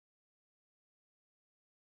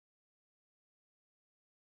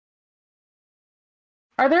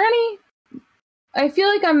Are there any? I feel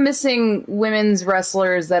like I'm missing women's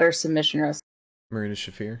wrestlers that are submission wrestlers. Marina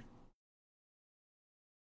Shafir.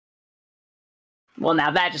 Well,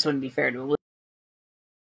 now that just wouldn't be fair to.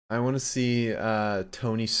 I want to see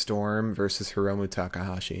Toni Storm versus Hiromu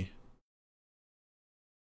Takahashi.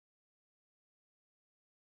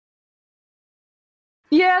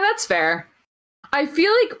 Yeah, that's fair. I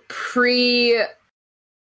feel like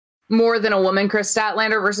more than a woman Chris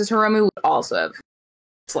Statlander versus Hiromu would also have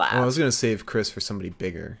slapped. Well, I was gonna save Chris for somebody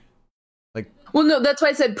bigger. Well, no, that's why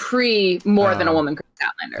I said more than a woman Chris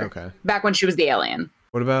Statlander. Okay. Back when she was the alien.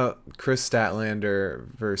 What about Chris Statlander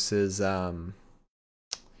versus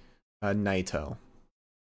Naito?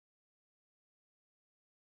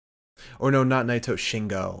 Or no, not Naito,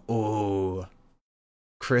 Shingo. Oh,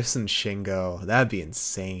 Chris and Shingo. That'd be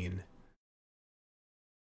insane.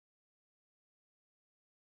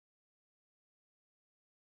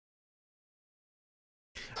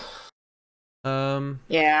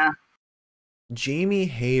 Yeah. Jamie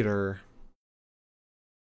Hayter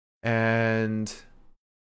and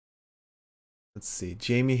let's see,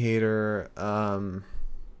 Jamie Hayter. Oh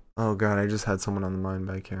god, I just had someone on the mind,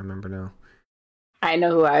 but I can't remember now. I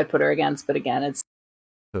know who I would put her against, but again, it's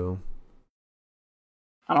Who?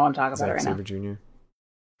 I don't want to talk about it right Zack now. Sabre Jr.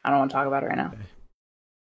 I don't want to talk about it right now.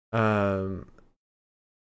 Okay.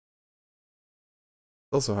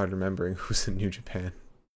 Also hard remembering who's in New Japan.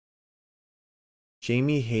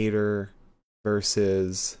 Jamie Hayter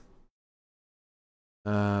versus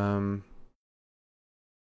who's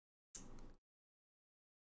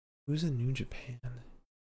in New Japan?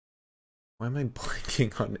 Why am I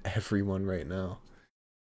blanking on everyone right now?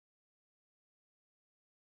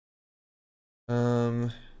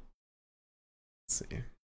 Let's see.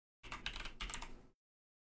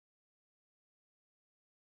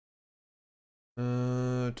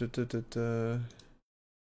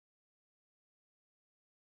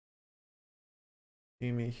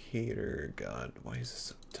 Jamie Hayter, God, why is this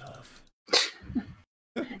so tough?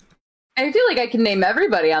 I feel like I can name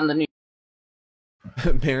everybody on the new.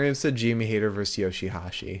 Miriam said Jamie Hayter versus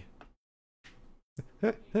Yoshihashi.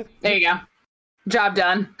 There you go. Job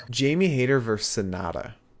done. Jamie Hayter versus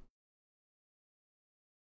Sonata.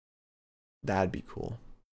 That'd be cool.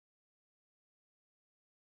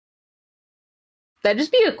 That'd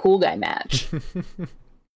just be a cool guy match.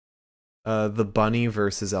 The Bunny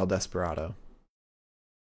versus El Desperado.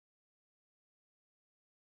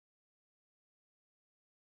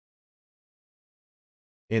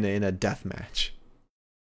 In a death match.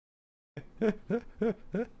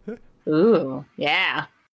 Ooh, yeah.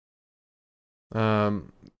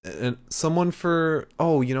 And someone for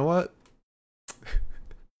you know what?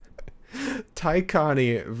 Tay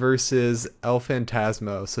Conti versus El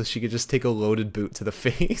Phantasmo, so she could just take a loaded boot to the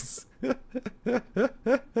face. The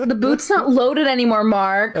boot's not loaded anymore,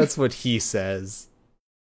 Mark. That's what he says.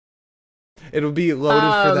 It'll be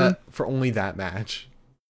loaded for only that match.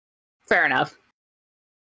 Fair enough.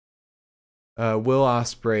 Will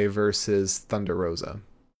Ospreay versus Thunder Rosa.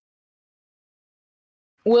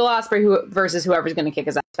 Will Ospreay versus whoever's going to kick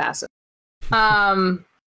his ass fastest. God,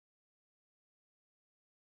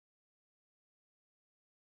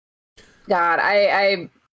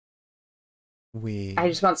 I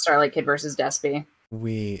just want Starlight Kid versus Despy.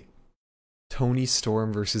 Toni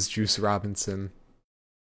Storm versus Juice Robinson.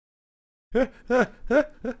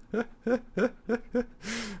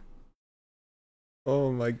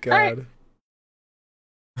 Oh my god. Right.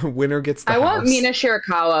 Winner gets the house. Want Mina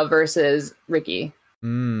Shirakawa versus Ricky.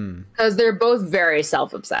 Because they're both very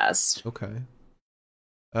self-obsessed. Okay.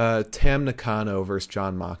 Tam Nakano versus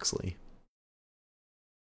Jon Moxley.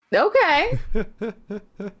 Okay.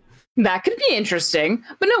 That could be interesting.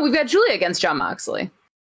 But no, we've got Julia against Jon Moxley.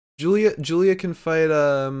 Julia can fight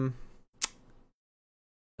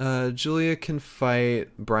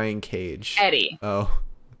Brian Cage. Eddie. Oh.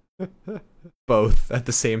 Both at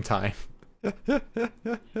the same time.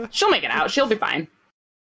 She'll make it out. She'll be fine.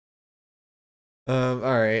 All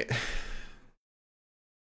right.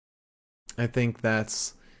 I think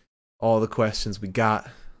that's all the questions we got.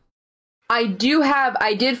 I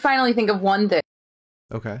did finally think of one thing.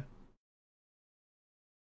 Okay.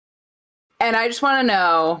 And I just want to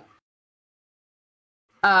know,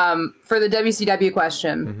 for the WCW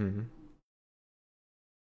question,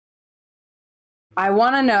 I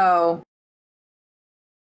want to know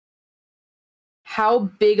how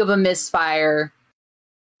big of a misfire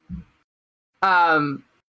the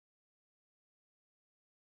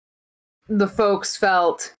folks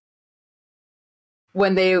felt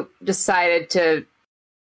when they decided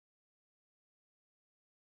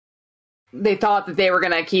they thought that they were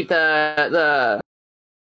going to keep the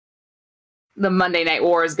the Monday Night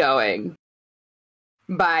Wars going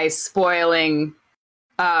by spoiling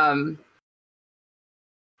the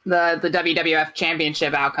WWF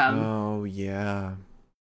Championship outcome. Oh, yeah.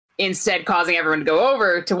 Instead causing everyone to go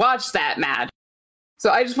over to watch that match.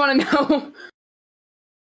 So I just want to know...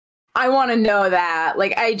 I want to know that.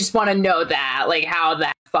 Like, I just want to know that. Like, how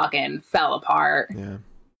that fucking fell apart. Yeah.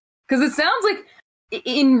 Because it sounds like,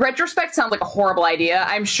 in retrospect, sounds like a horrible idea.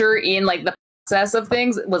 I'm sure in, like, the process of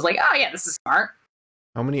things, it was like, oh, yeah, this is smart.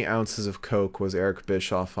 How many ounces of coke was Eric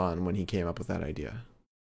Bischoff on when he came up with that idea?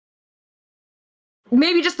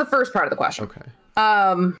 Maybe just the first part of the question. Okay.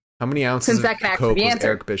 How many ounces of coke was answer.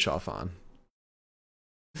 Eric Bischoff on?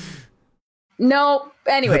 No,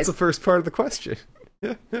 anyways. That's the first part of the question.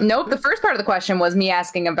 Nope, the first part of the question was me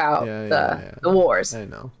asking about the wars. I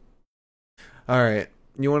know. All right.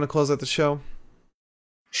 You want to close out the show?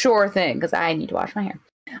 Sure thing, because I need to wash my hair.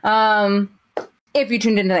 If you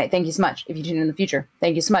tuned in tonight, thank you so much. If you tune in the future,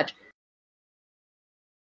 thank you so much.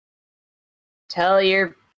 Tell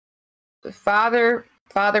your father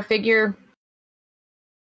figure,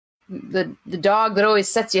 the dog that always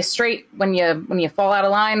sets you straight when you fall out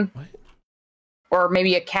of line. What? Or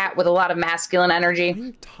maybe a cat with a lot of masculine energy. What are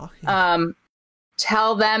you talking about?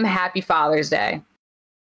 Tell them Happy Father's Day.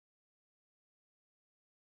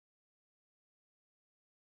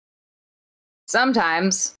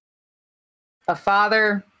 Sometimes a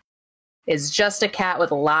father is just a cat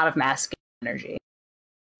with a lot of masculine energy.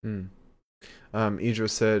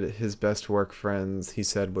 Idris said his best work friends, he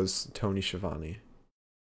said, was Tony Schiavone.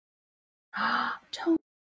 Tony.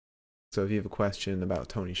 So if you have a question about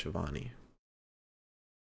Tony Schiavone.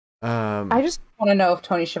 I just want to know if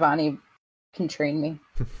Tony Schiavone can train me.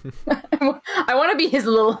 I want to be his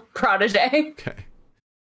little protege. Okay.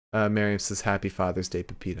 Miriam says, Happy Father's Day,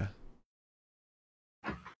 Pepita.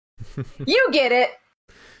 You get it.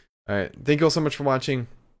 All right. Thank you all so much for watching.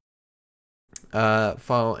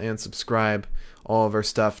 Follow and subscribe. All of our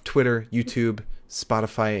stuff, Twitter, YouTube,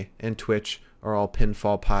 Spotify, and Twitch are all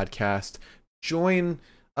Pinfall Podcast. Join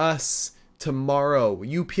us tomorrow,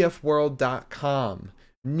 upfworld.com.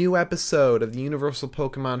 New episode of the Universal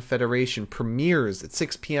Pokemon Federation premieres at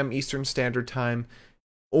 6 p.m. Eastern Standard Time,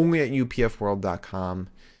 only at upfworld.com.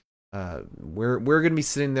 We're going to be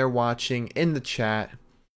sitting there watching in the chat.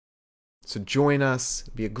 So join us.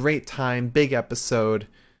 It'll be a great time. Big episode.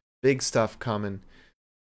 Big stuff coming.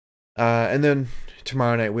 And then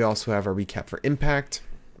tomorrow night we also have our recap for Impact,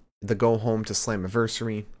 the Go Home to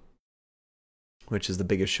Slammiversary, which is the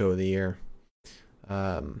biggest show of the year.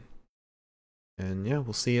 And yeah,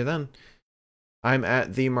 we'll see you then. I'm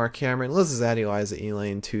at the Mark Cameron. Liz is at Eliza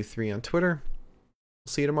Elaine23 on Twitter.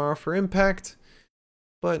 We'll see you tomorrow for Impact.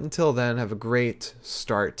 But until then, have a great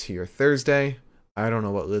start to your Thursday. I don't know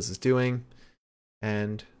what Liz is doing.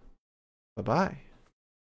 And bye-bye.